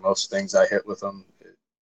Creature. Most things I hit with them,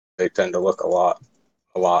 they tend to look a lot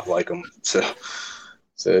like them. So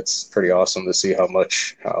it's pretty awesome to see how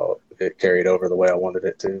it carried over the way I wanted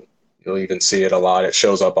it to. You'll even see it a lot. It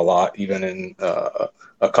shows up a lot, even in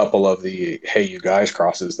a couple of the Hey You Guys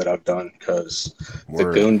crosses that I've done, because the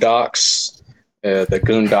Goondocks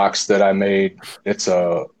that I made, it's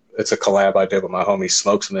a collab I did with my homie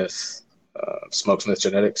Smokesmith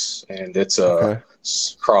Genetics, and it's a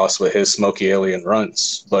cross with his Smoky Alien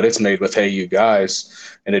Runts, but it's made with Hey You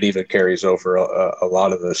Guys, and it even carries over a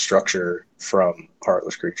lot of the structure from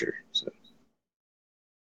Heartless Creature. So.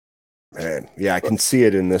 Man, yeah, I can see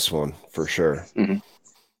it in this one for sure. Mm-hmm.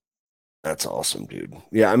 That's awesome, dude.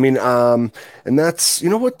 Yeah, I mean, and that's, you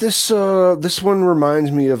know what, this one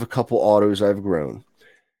reminds me of a couple autos I've grown,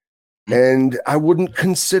 and I wouldn't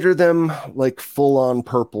consider them like full on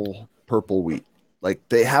purple wheat. Like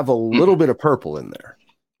they have a little bit of purple in there,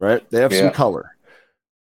 right? They have some color,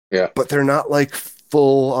 but they're not like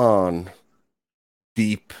full on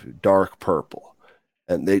deep dark purple.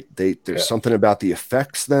 And there's something about the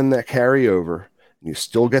effects then that carry over, and you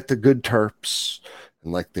still get the good terps,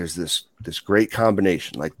 and like there's this great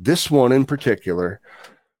combination. Like this one in particular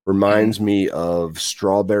reminds me of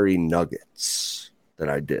Strawberry Nuggets that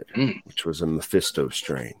I did, which was a Mephisto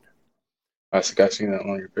strain. I think I've seen that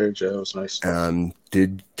on your page. That was nice.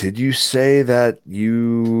 Did you say that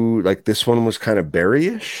you like this one was kind of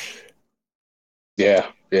berryish? Yeah.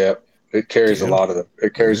 It carries a lot of the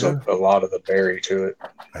berry to it.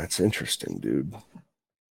 That's interesting, dude.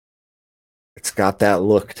 It's got that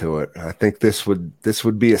look to it. I think this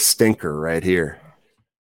would be a stinker right here.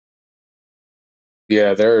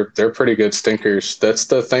 Yeah, they're pretty good stinkers. That's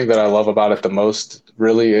the thing that I love about it the most.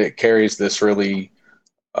 Really, it carries this really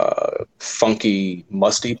funky,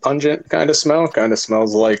 musty, pungent kind of smell. Kind of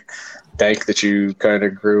smells like dank that you kind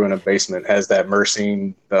of grew in a basement. Has that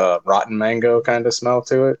Myrcene rotten mango kind of smell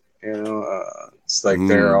to it. It's like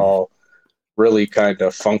they're all really kind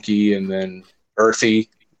of funky and then earthy.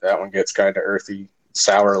 That one gets kind of earthy,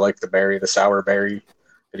 sour like the sour berry.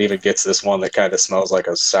 It even gets this one that kind of smells like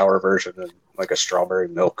a sour version of like a strawberry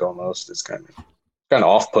milk almost. It's kind of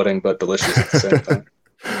off-putting but delicious at the same time.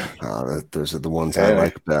 Those are the ones I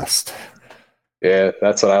like best. Yeah,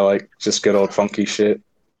 that's what I like. Just good old funky shit.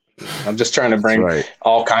 I'm just trying to bring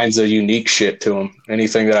all kinds of unique shit to them.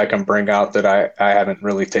 Anything that I can bring out that I haven't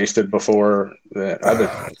really tasted before, that I've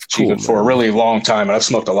been achieving for a really long time. And I've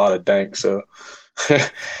smoked a lot of dank, so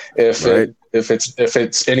if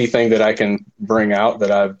it's anything that I can bring out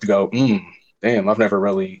that I go, damn, I've never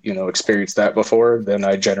really, experienced that before, then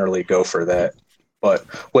I generally go for that. But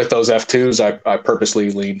with those F2s, I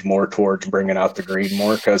purposely leaned more towards bringing out the green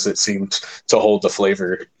more because it seemed to hold the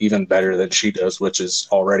flavor even better than she does, which is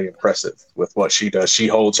already impressive with what she does. She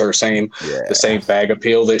holds the same bag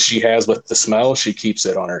appeal that she has with the smell. She keeps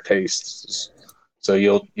it on her taste. So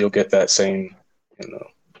you'll get that same,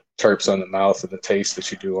 terps on the mouth and the taste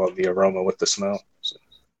that you do on the aroma with the smell. So.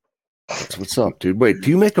 That's what's up, dude. Wait,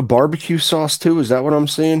 do you make a barbecue sauce too? Is that what I'm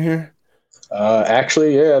seeing here?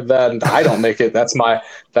 Actually, yeah, that I don't make it. That's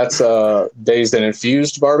Dazed and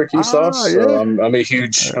Infused barbecue sauce. Yeah. So I'm a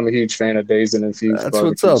huge fan of Dazed and Infused. That's barbecue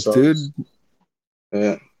what's up, sauce. dude.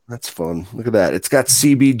 Yeah, that's fun. Look at that. It's got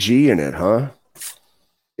CBG in it, huh?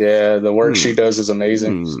 Yeah, the work she does is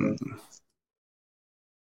amazing. So.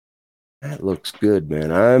 That looks good,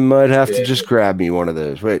 man. I might have to just grab me one of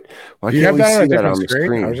those. Wait, why can't we see that on the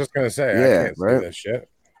screen? I was just gonna say, yeah, I can't right. see this shit.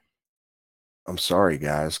 I'm sorry,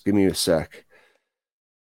 guys. Give me a sec.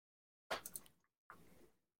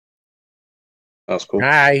 That's cool.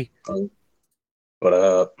 Hi. What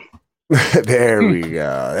up? There we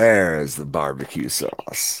go. There's the barbecue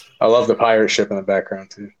sauce. I love the pirate ship in the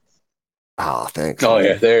background too. Oh, thanks. Oh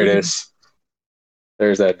yeah, there it is.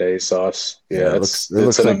 There's that Dazed sauce. Yeah, it's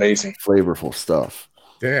an amazing, flavorful stuff.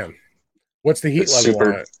 Damn. What's the heat level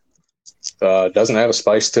on it? Doesn't have a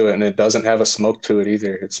spice to it, and it doesn't have a smoke to it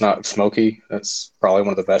either. It's not smoky. That's probably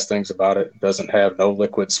one of the best things about it. It doesn't have no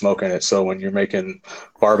liquid smoke in it. So when you're making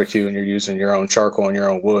barbecue and you're using your own charcoal and your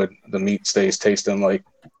own wood, the meat stays tasting like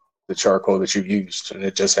the charcoal that you used, and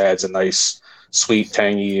it just adds a nice, sweet,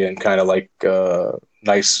 tangy, and kind of like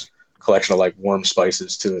nice collection of like warm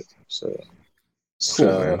spices to it. So it's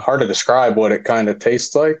hard to describe what it kind of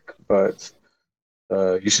tastes like, but.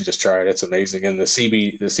 You should just try it. It's amazing. And the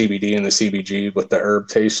CBD and the CBG with the herb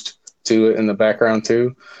taste to it in the background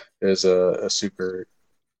too is a super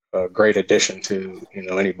great addition to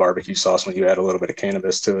any barbecue sauce when you add a little bit of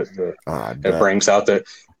cannabis to it. It brings out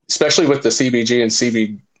especially with the CBG and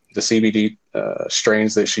the CBD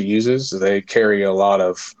strains that she uses. They carry a lot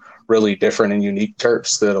of really different and unique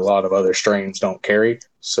terps that a lot of other strains don't carry.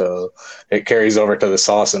 So it carries over to the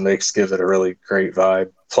sauce and gives it a really great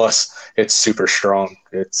vibe. Plus, it's super strong.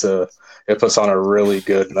 It puts on a really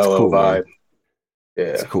good mellow vibe. Man. Yeah,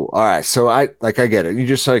 it's cool. All right, so I get it. You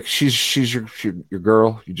just she's your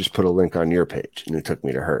girl. You just put a link on your page, and it took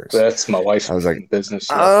me to hers. That's my wife's I was like, business.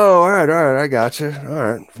 Oh, all right, I got you. All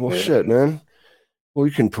right, well, shit, man. Well,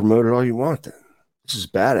 you can promote it all you want. Then this is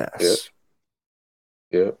badass.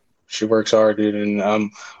 Yep. She works hard, dude, and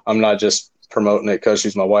I'm not just promoting it because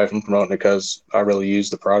she's my wife. I'm promoting it because I really use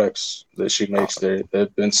the products that she makes.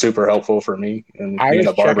 They've been super helpful for me. And I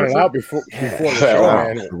was checking it out before the show,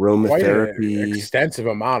 man. Aromatherapy, an extensive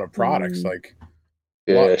amount of products.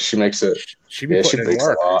 She makes it. She makes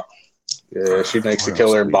a lot. Yeah, she makes a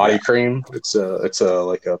killer body cream. It's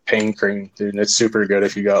like a pain cream, dude. And it's super good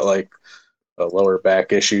if you got like lower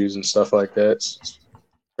back issues and stuff like that. It's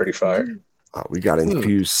pretty fire. Oh, we got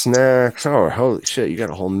infused snacks. Oh, holy shit. You got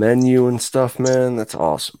a whole menu and stuff, man. That's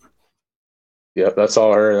awesome. Yep, that's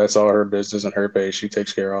all her. That's all her business and her page. She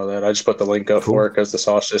takes care of all that. I just put the link up for it because the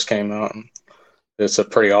sauce just came out. And it's a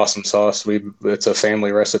pretty awesome sauce. It's a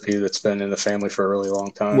family recipe that's been in the family for a really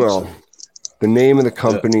long time. Well, the name of the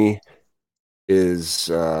company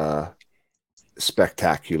is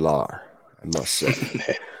Spectacular, I must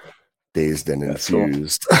say. Dazed and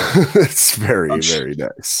Infused. Cool. It's very, very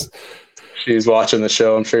nice. She's watching the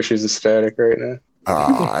show. I'm sure she's ecstatic right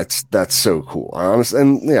now. That's so cool.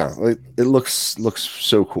 And yeah, it looks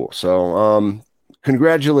so cool. So,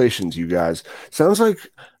 congratulations, you guys. Sounds like,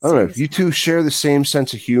 I don't know, you two share the same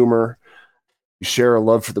sense of humor. You share a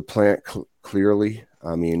love for the plant clearly.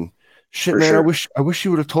 I mean, shit, man, sure. I wish you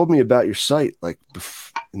would have told me about your site, like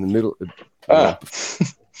in the middle, in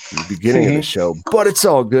the beginning of the show, but it's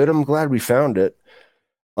all good. I'm glad we found it.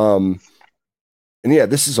 And yeah,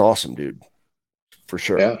 this is awesome, dude. For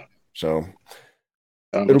sure. Yeah. So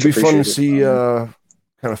it'll be fun to see, kind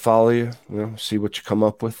of follow you, see what you come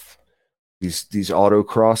up with. These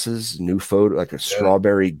autocrosses, new photo, like a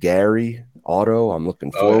strawberry Gary auto. I'm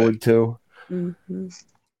looking forward to. Mm-hmm.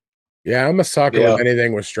 Yeah, I'm a sucker with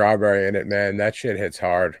anything with strawberry in it, man. That shit hits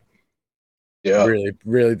hard. Yeah. Really,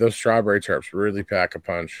 really, those strawberry terps really pack a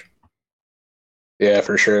punch. Yeah,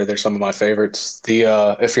 for sure. They're some of my favorites.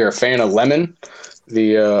 If you're a fan of lemon,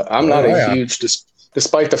 I'm not a huge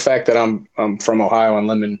despite the fact that I'm from Ohio and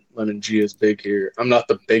lemon G is big here, I'm not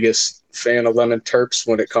the biggest fan of lemon terps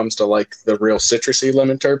when it comes to like the real citrusy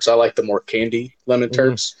lemon terps. I like the more candy lemon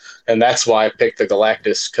terps, and that's why I picked the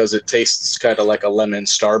Galactus, because it tastes kind of like a lemon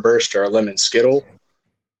Starburst or a lemon Skittle.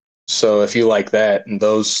 So if you like that, and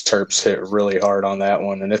those terps hit really hard on that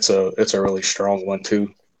one, and it's a really strong one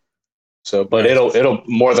too. So, but it'll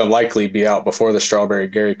more than likely be out before the Strawberry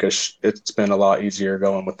Gary, because it's been a lot easier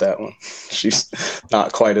going with that one. She's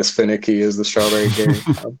not quite as finicky as the Strawberry Gary.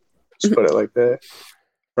 Just put it like that.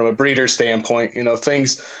 From a breeder standpoint,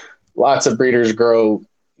 lots of breeders grow,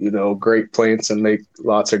 great plants and make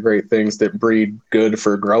lots of great things that breed good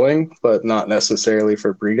for growing, but not necessarily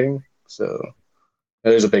for breeding. So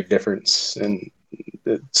there's a big difference, and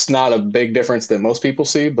it's not a big difference that most people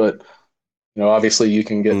see, but obviously you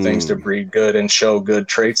can get things to breed good and show good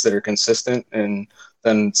traits that are consistent, and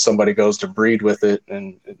then somebody goes to breed with it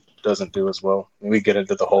and it doesn't do as well. And we get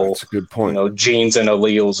into the whole, that's a good point. Genes and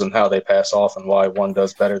alleles and how they pass off and why one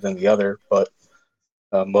does better than the other. But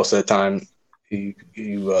most of the time you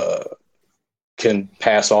can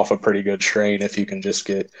pass off a pretty good strain if you can just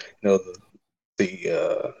get,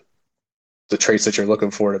 the traits that you're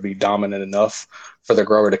looking for to be dominant enough for the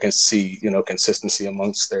grower to see, consistency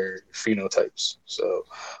amongst their phenotypes. So,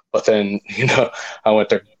 but then, I went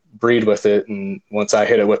to breed with it, and once I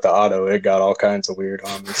hit it with the auto, it got all kinds of weird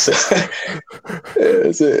on me. So,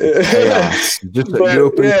 you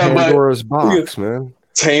open Pandora's box, man.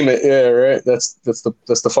 Tame it, yeah, right. That's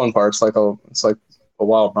the fun part. It's like a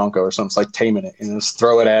wild bronco or something. It's like taming it, just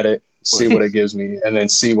throw it at it, see what it gives me, and then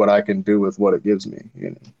see what I can do with what it gives me.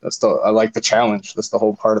 I like the challenge. That's the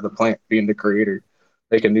whole part of the plant, being the creator,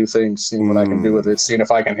 making new things, seeing what I can do with it, seeing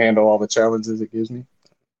if I can handle all the challenges it gives me.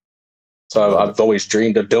 So I've always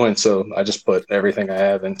dreamed of doing so. I just put everything I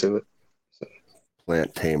have into it. So.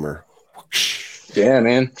 Plant tamer. Yeah,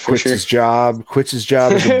 man. Quits his job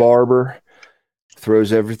as a barber.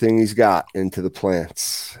 Throws everything he's got into the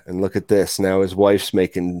plants. And look at this. Now his wife's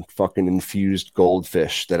making fucking infused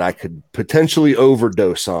goldfish that I could potentially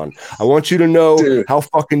overdose on. I want you to know how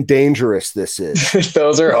fucking dangerous this is.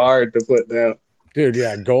 Those are hard to put down. Dude,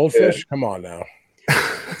 yeah, goldfish? Yeah. Come on now.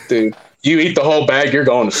 Dude, you eat the whole bag, you're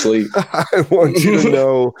going to sleep. I want you to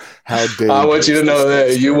know how dangerous. I want you to know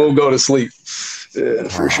that you will go to sleep. Yeah,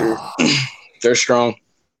 for sure. They're strong.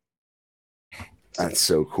 That's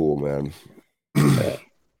so cool, man.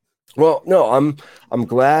 Well, no, I'm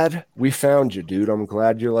glad we found you, dude. I'm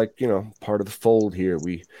glad you're part of the fold here.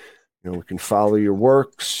 We can follow your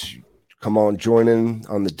works. Come on, join in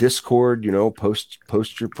on the Discord.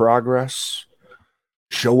 Post your progress.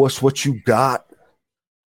 Show us what you got.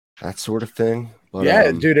 That sort of thing. But,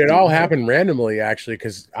 yeah, dude, it all happened randomly, actually,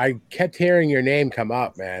 because I kept hearing your name come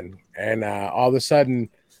up, man, and all of a sudden,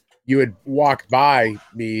 you had walked by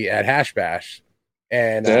me at Hash Bash.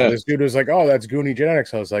 And this dude was like, "Oh, that's Goonie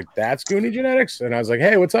Genetics." I was like, "That's Goonie Genetics," and I was like,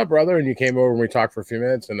 "Hey, what's up, brother?" And you came over and we talked for a few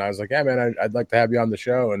minutes, and I was like, "Yeah, man, I'd like to have you on the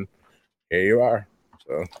show," and here you are.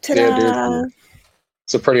 So, yeah, dude,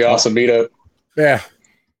 it's a pretty awesome meetup.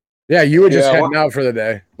 Yeah, you were just heading out for the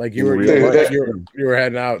day, like you were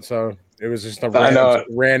heading out, so it was just a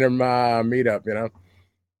random meetup,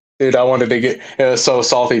 Dude, I wanted to get it was so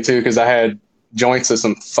salty too because I had joints of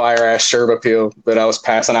some fire ass Sherba peel that I was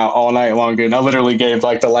passing out all night long, dude. And I literally gave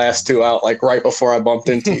the last two out right before I bumped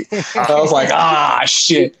into you. I was like,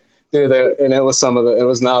 shit, dude. And it was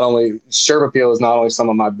not only Sherba peel is not only some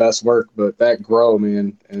of my best work, but that grow,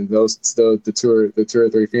 man, and those the two or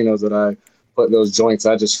three phenos that I put in those joints,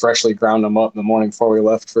 I just freshly ground them up in the morning before we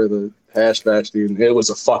left for the Hash Bash, dude. And it was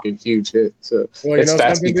a fucking huge hit. So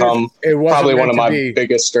that's become probably one of my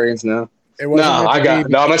biggest strains now. I'm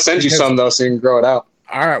gonna send you some though, so you can grow it out.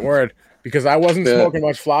 All right, word. Because I wasn't smoking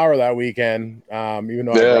much flower that weekend, even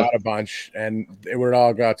though I brought a bunch, and it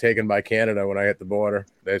all got taken by Canada when I hit the border.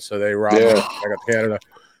 They robbed me. I got to Canada,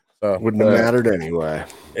 so wouldn't have mattered anyway.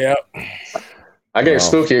 Yeah, I gave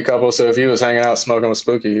Spooky a couple, so if he was hanging out smoking with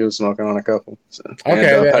Spooky, he was smoking on a couple. So.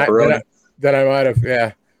 Okay, then I might have,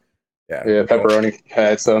 yeah. Pepperoni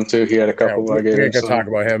had some too. He had a couple. Yeah, we can talk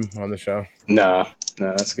about him on the show. No,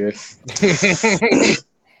 that's good.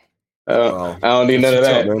 I don't need none of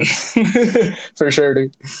that. For sure,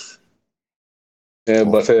 dude. Yeah,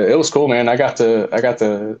 but it was cool, man. I got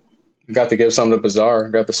to give some to Bazaar.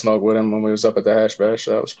 Got to smoke with him when we was up at the Hash Bash.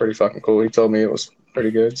 So that was pretty fucking cool. He told me it was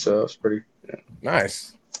pretty good, so it was pretty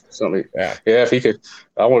nice. If he could,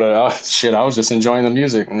 I would have. I was just enjoying the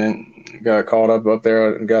music, and then got called up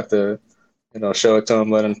there and got to, show it to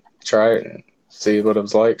him, let him try it, and see what it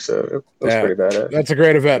was like. So it was pretty badass. That's a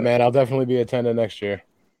great event, man. I'll definitely be attending next year.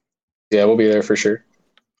 Yeah, we'll be there for sure.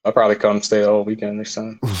 I'll probably come stay all weekend next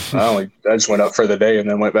time. I just went up for the day and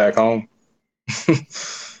then went back home.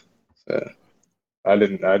 So,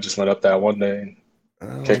 I just went up that one day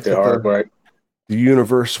and kicked it hard, right? The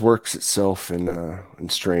universe works itself in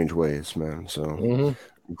strange ways, man. So I'm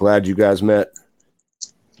glad you guys met.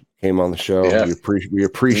 Came on the show. Yeah. We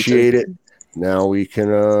appreciate it. Now we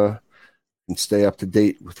can stay up to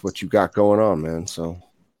date with what you got going on, man. So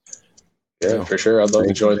yeah, for sure. I'd love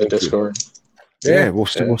to join the Discord. Yeah, we'll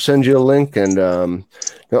send you a link, and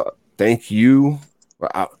thank you.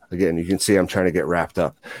 Again, you can see I'm trying to get wrapped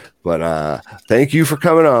up, but thank you for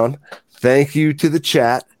coming on. Thank you to the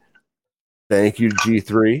chat. Thank you to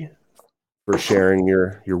G3 for sharing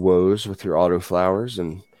your woes with your autoflowers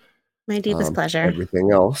and My deepest pleasure.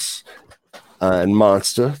 Everything else. And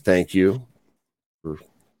Monster, thank you for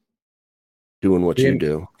doing what you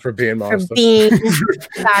do. For being Monster. For being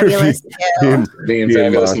fabulous. Being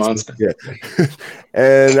fabulous Monster. Yeah.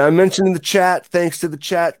 And I mentioned in the chat, thanks to the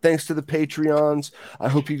chat, thanks to the Patreons. I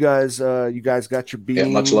hope you guys got your beans. Yeah,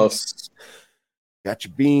 much love. Got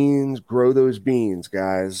your beans. Grow those beans,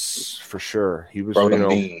 guys, for sure. He was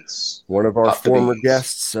beans. One of our former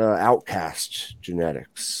guests, Outcast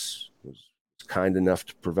Genetics, was kind enough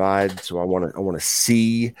to provide. So I want to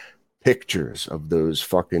see pictures of those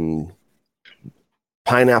fucking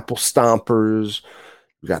pineapple stompers.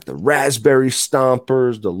 We got the raspberry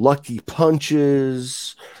stompers, the lucky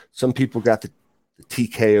punches. Some people got the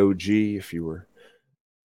TKOG.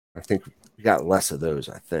 I think we got less of those,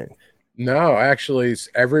 I think. No, actually,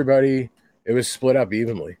 it was split up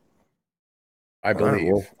evenly, I believe.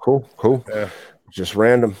 Right, well, cool. Yeah. Just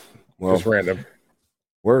random. Well, just random.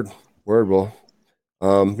 Word. Well,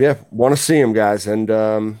 want to see him, guys,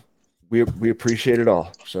 and we appreciate it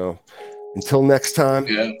all. So until next time.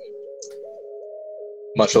 Yeah.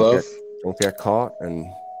 Much love. Don't get caught, and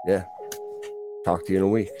talk to you in a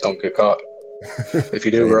week. Don't get caught. If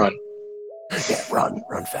you do, run. Yeah, run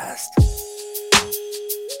fast.